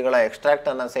ಔಷಧಿಗಳ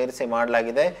ಎಕ್ಸ್ಟ್ರಾಕ್ಟನ್ನು ಸೇರಿಸಿ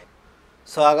ಮಾಡಲಾಗಿದೆ.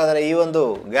 So ಹಾಗಾದರೆ ಈ ಒಂದು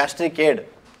gastric aid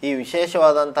ಈ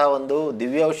ವಿಶೇಷವಾದಂತಹ ಒಂದು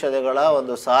ದಿವ್ಯ ಔಷಧಿಗಳ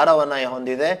ಒಂದು ಸಾರವನ್ನು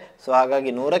ಹೊಂದಿದೆ. ಸೊ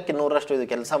ಹಾಗಾಗಿ 100ಕ್ಕೆ 100ರಷ್ಟು ಇದು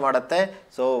ಕೆಲಸ ಮಾಡುತ್ತೆ.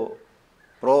 ಸೊ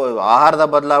ಆಹಾರದ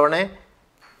ಬದಲಾವಣೆ,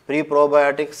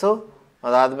 ಪ್ರೋಬಯೋಟಿಕ್ಸು,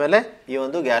 ಅದಾದಮೇಲೆ ಈ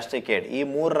ಒಂದು ಗ್ಯಾಸ್ಟ್ರಿಕ್ ಏಡ್, ಈ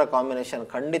 3ರ ಕಾಂಬಿನೇಷನ್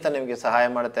ಖಂಡಿತ ನಿಮಗೆ ಸಹಾಯ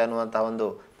ಮಾಡುತ್ತೆ ಅನ್ನುವಂಥ ಒಂದು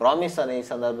ಪ್ರಾಮಿಸನ್ನು ಈ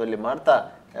ಸಂದರ್ಭದಲ್ಲಿ ಮಾಡ್ತಾ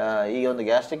ಈ ಒಂದು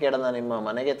ಗ್ಯಾಸ್ಟ್ರಿಕ್ ಏಡನ್ನು ನಿಮ್ಮ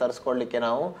ಮನೆಗೆ ತರಿಸ್ಕೊಳ್ಳಿಕ್ಕೆ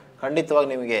ನಾವು ಖಂಡಿತವಾಗಿ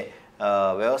ನಿಮಗೆ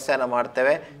ವ್ಯವಸ್ಥೆಯನ್ನು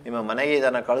ಮಾಡ್ತೇವೆ. ನಿಮ್ಮ ಮನೆಗೆ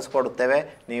ಇದನ್ನು ಕಳಿಸ್ಕೊಡುತ್ತೇವೆ.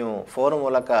 ನೀವು ಫೋನ್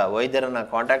ಮೂಲಕ ವೈದ್ಯರನ್ನು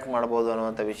ಕಾಂಟ್ಯಾಕ್ಟ್ ಮಾಡ್ಬೋದು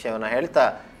ಅನ್ನುವಂಥ ವಿಷಯವನ್ನು ಹೇಳ್ತಾ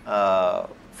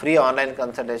ಫ್ರೀ ಆನ್ಲೈನ್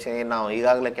ಕನ್ಸಲ್ಟೇಷನ್ಗೆ ನಾವು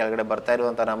ಈಗಾಗಲೇ ಕೆಳಗಡೆ ಬರ್ತಾ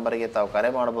ಇರುವಂಥ ನಂಬರಿಗೆ ತಾವು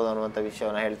ಕರೆ ಮಾಡ್ಬೋದು ಅನ್ನುವಂಥ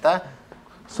ವಿಷಯವನ್ನು ಹೇಳ್ತಾ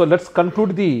So let's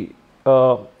conclude the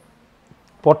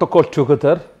protocol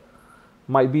together.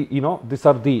 Might be, these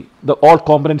are the all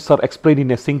components are explained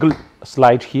in a single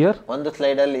slide here. ಒಂದು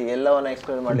ಸ್ಲೈಡ್ ಅಲ್ಲಿ ಎಲ್ಲವನ್ನ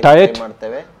ಎಕ್ಸ್ಪ್ಲೇನ್ ಮಾಡಿ Diet,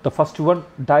 ಮಾಡ್ತೇವೆ. the first one,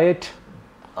 diet,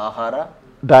 ಆಹಾರ,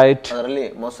 diet, ಅದರಲ್ಲಿ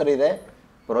ಮೊಸರು ಇದೆ,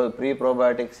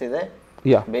 ಪ್ರೋಬಯೋಟಿಕ್ಸ್ ಇದೆ,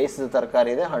 yeah, ಬೇಯಿಸಿದ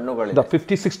ತರಕಾರಿ ಇದೆ, ಹಣ್ಣುಗಳಿದೆ. the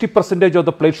 50-60% of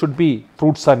the plate should be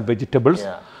fruits and vegetables.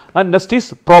 Yeah. And next is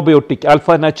probiotic,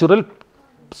 alpha natural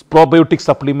probiotic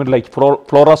supplement like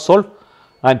Florasol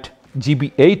and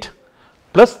GB8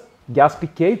 plus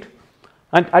gastric aid,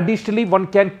 and additionally one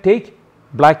can take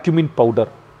black cumin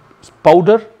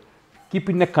powder, keep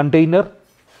in a container,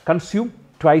 consume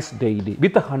twice daily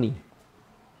with the honey.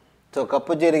 So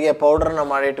ಕಪ್ಪು ಜೀರಿಗೆ ಪೌಡರ್ನ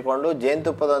ಮಾಡಿ ಇಟ್ಕೊಂಡು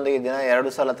ಜೇನುತುಪ್ಪದೊಂದಿಗೆ ದಿನ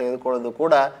 2 ಸಲ ತೆಗೆದುಕೊಳ್ಳೋದು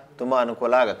ಕೂಡ ತುಂಬಾ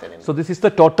ಅನುಕೂಲ ಆಗುತ್ತೆ ನಿಮಗೆ. So this is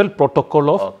the total protocol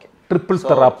of triple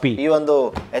therapy. ಈ ಒಂದು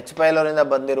ಎಚ್ ಪೈಲೋರಿಂದ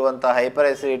ಬಂದಿರುವಂತಹ ಹೈಪರ್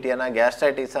ಎಸಿಡಿಟಿಯನ್ನು,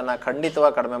 ಗ್ಯಾಸ್ಟ್ರೈಟಿಸ್ ಅನ್ನು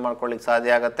ಖಂಡಿತವಾಗಿ ಕಡಿಮೆ ಮಾಡ್ಕೊಳ್ಳಿಕ್ಕೆ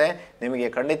ಸಾಧ್ಯ ಆಗುತ್ತೆ. ನಿಮಗೆ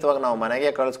ಖಂಡಿತವಾಗಿ ನಾವು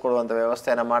ಮನೆಗೆ ಕಳಿಸ್ಕೊಡುವಂಥ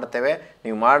ವ್ಯವಸ್ಥೆಯನ್ನು ಮಾಡ್ತೇವೆ.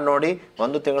 ನೀವು ಮಾಡಿ ನೋಡಿ.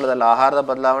 1 ತಿಂಗಳಲ್ಲಿ ಆಹಾರದ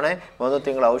ಬದಲಾವಣೆ, 1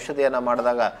 ತಿಂಗಳ ಔಷಧಿಯನ್ನು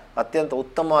ಮಾಡಿದಾಗ ಅತ್ಯಂತ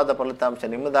ಉತ್ತಮವಾದ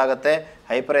ಫಲಿತಾಂಶ ನಿಮ್ಮದಾಗುತ್ತೆ.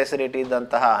 ಹೈಪರ್ ಎಸಿಡಿಟಿ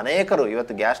ಇದ್ದಂತಹ ಅನೇಕರು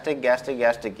ಇವತ್ತು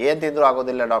ಗ್ಯಾಸ್ಟ್ರಿಕ್ ಏನು ತಿಂದರೂ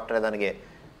ಆಗೋದಿಲ್ಲ ಡಾಕ್ಟ್ರೆ, ನನಗೆ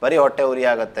ಬರೀ ಹೊಟ್ಟೆ ಉರಿ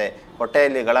ಆಗುತ್ತೆ,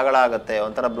 ಹೊಟ್ಟೆಯಲ್ಲಿ ಗಳಗಳ ಆಗುತ್ತೆ,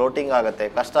 ಒಂಥರ ಬ್ಲೋಟಿಂಗ್ ಆಗುತ್ತೆ,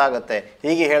 ಕಷ್ಟ ಆಗುತ್ತೆ,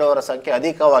 ಹೀಗೆ ಹೇಳುವವರ ಸಂಖ್ಯೆ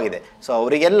ಅಧಿಕವಾಗಿದೆ. ಸೊ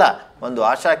ಅವರಿಗೆಲ್ಲ ಒಂದು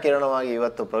ಆಶಾಕಿರಣವಾಗಿ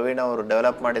ಇವತ್ತು ಪ್ರವೀಣ್ ಅವರು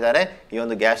ಡೆವಲಪ್ ಮಾಡಿದ್ದಾರೆ ಈ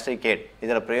ಒಂದು ಗ್ಯಾಸ್ಟ್ರಿಕ್ ಏಡ್.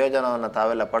 ಇದರ ಪ್ರಯೋಜನವನ್ನು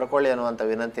ತಾವೆಲ್ಲ ಪಡ್ಕೊಳ್ಳಿ ಅನ್ನುವಂಥ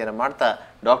ವಿನಂತಿಯನ್ನು ಮಾಡ್ತಾ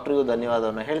ಡಾಕ್ಟ್ರಿಗೂ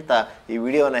ಧನ್ಯವಾದವನ್ನು ಹೇಳ್ತಾ ಈ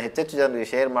ವಿಡಿಯೋನ ಹೆಚ್ಚೆಚ್ಚು ಜನರಿಗೆ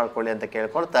ಶೇರ್ ಮಾಡ್ಕೊಳ್ಳಿ ಅಂತ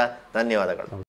ಕೇಳ್ಕೊಳ್ತಾ ಧನ್ಯವಾದಗಳು.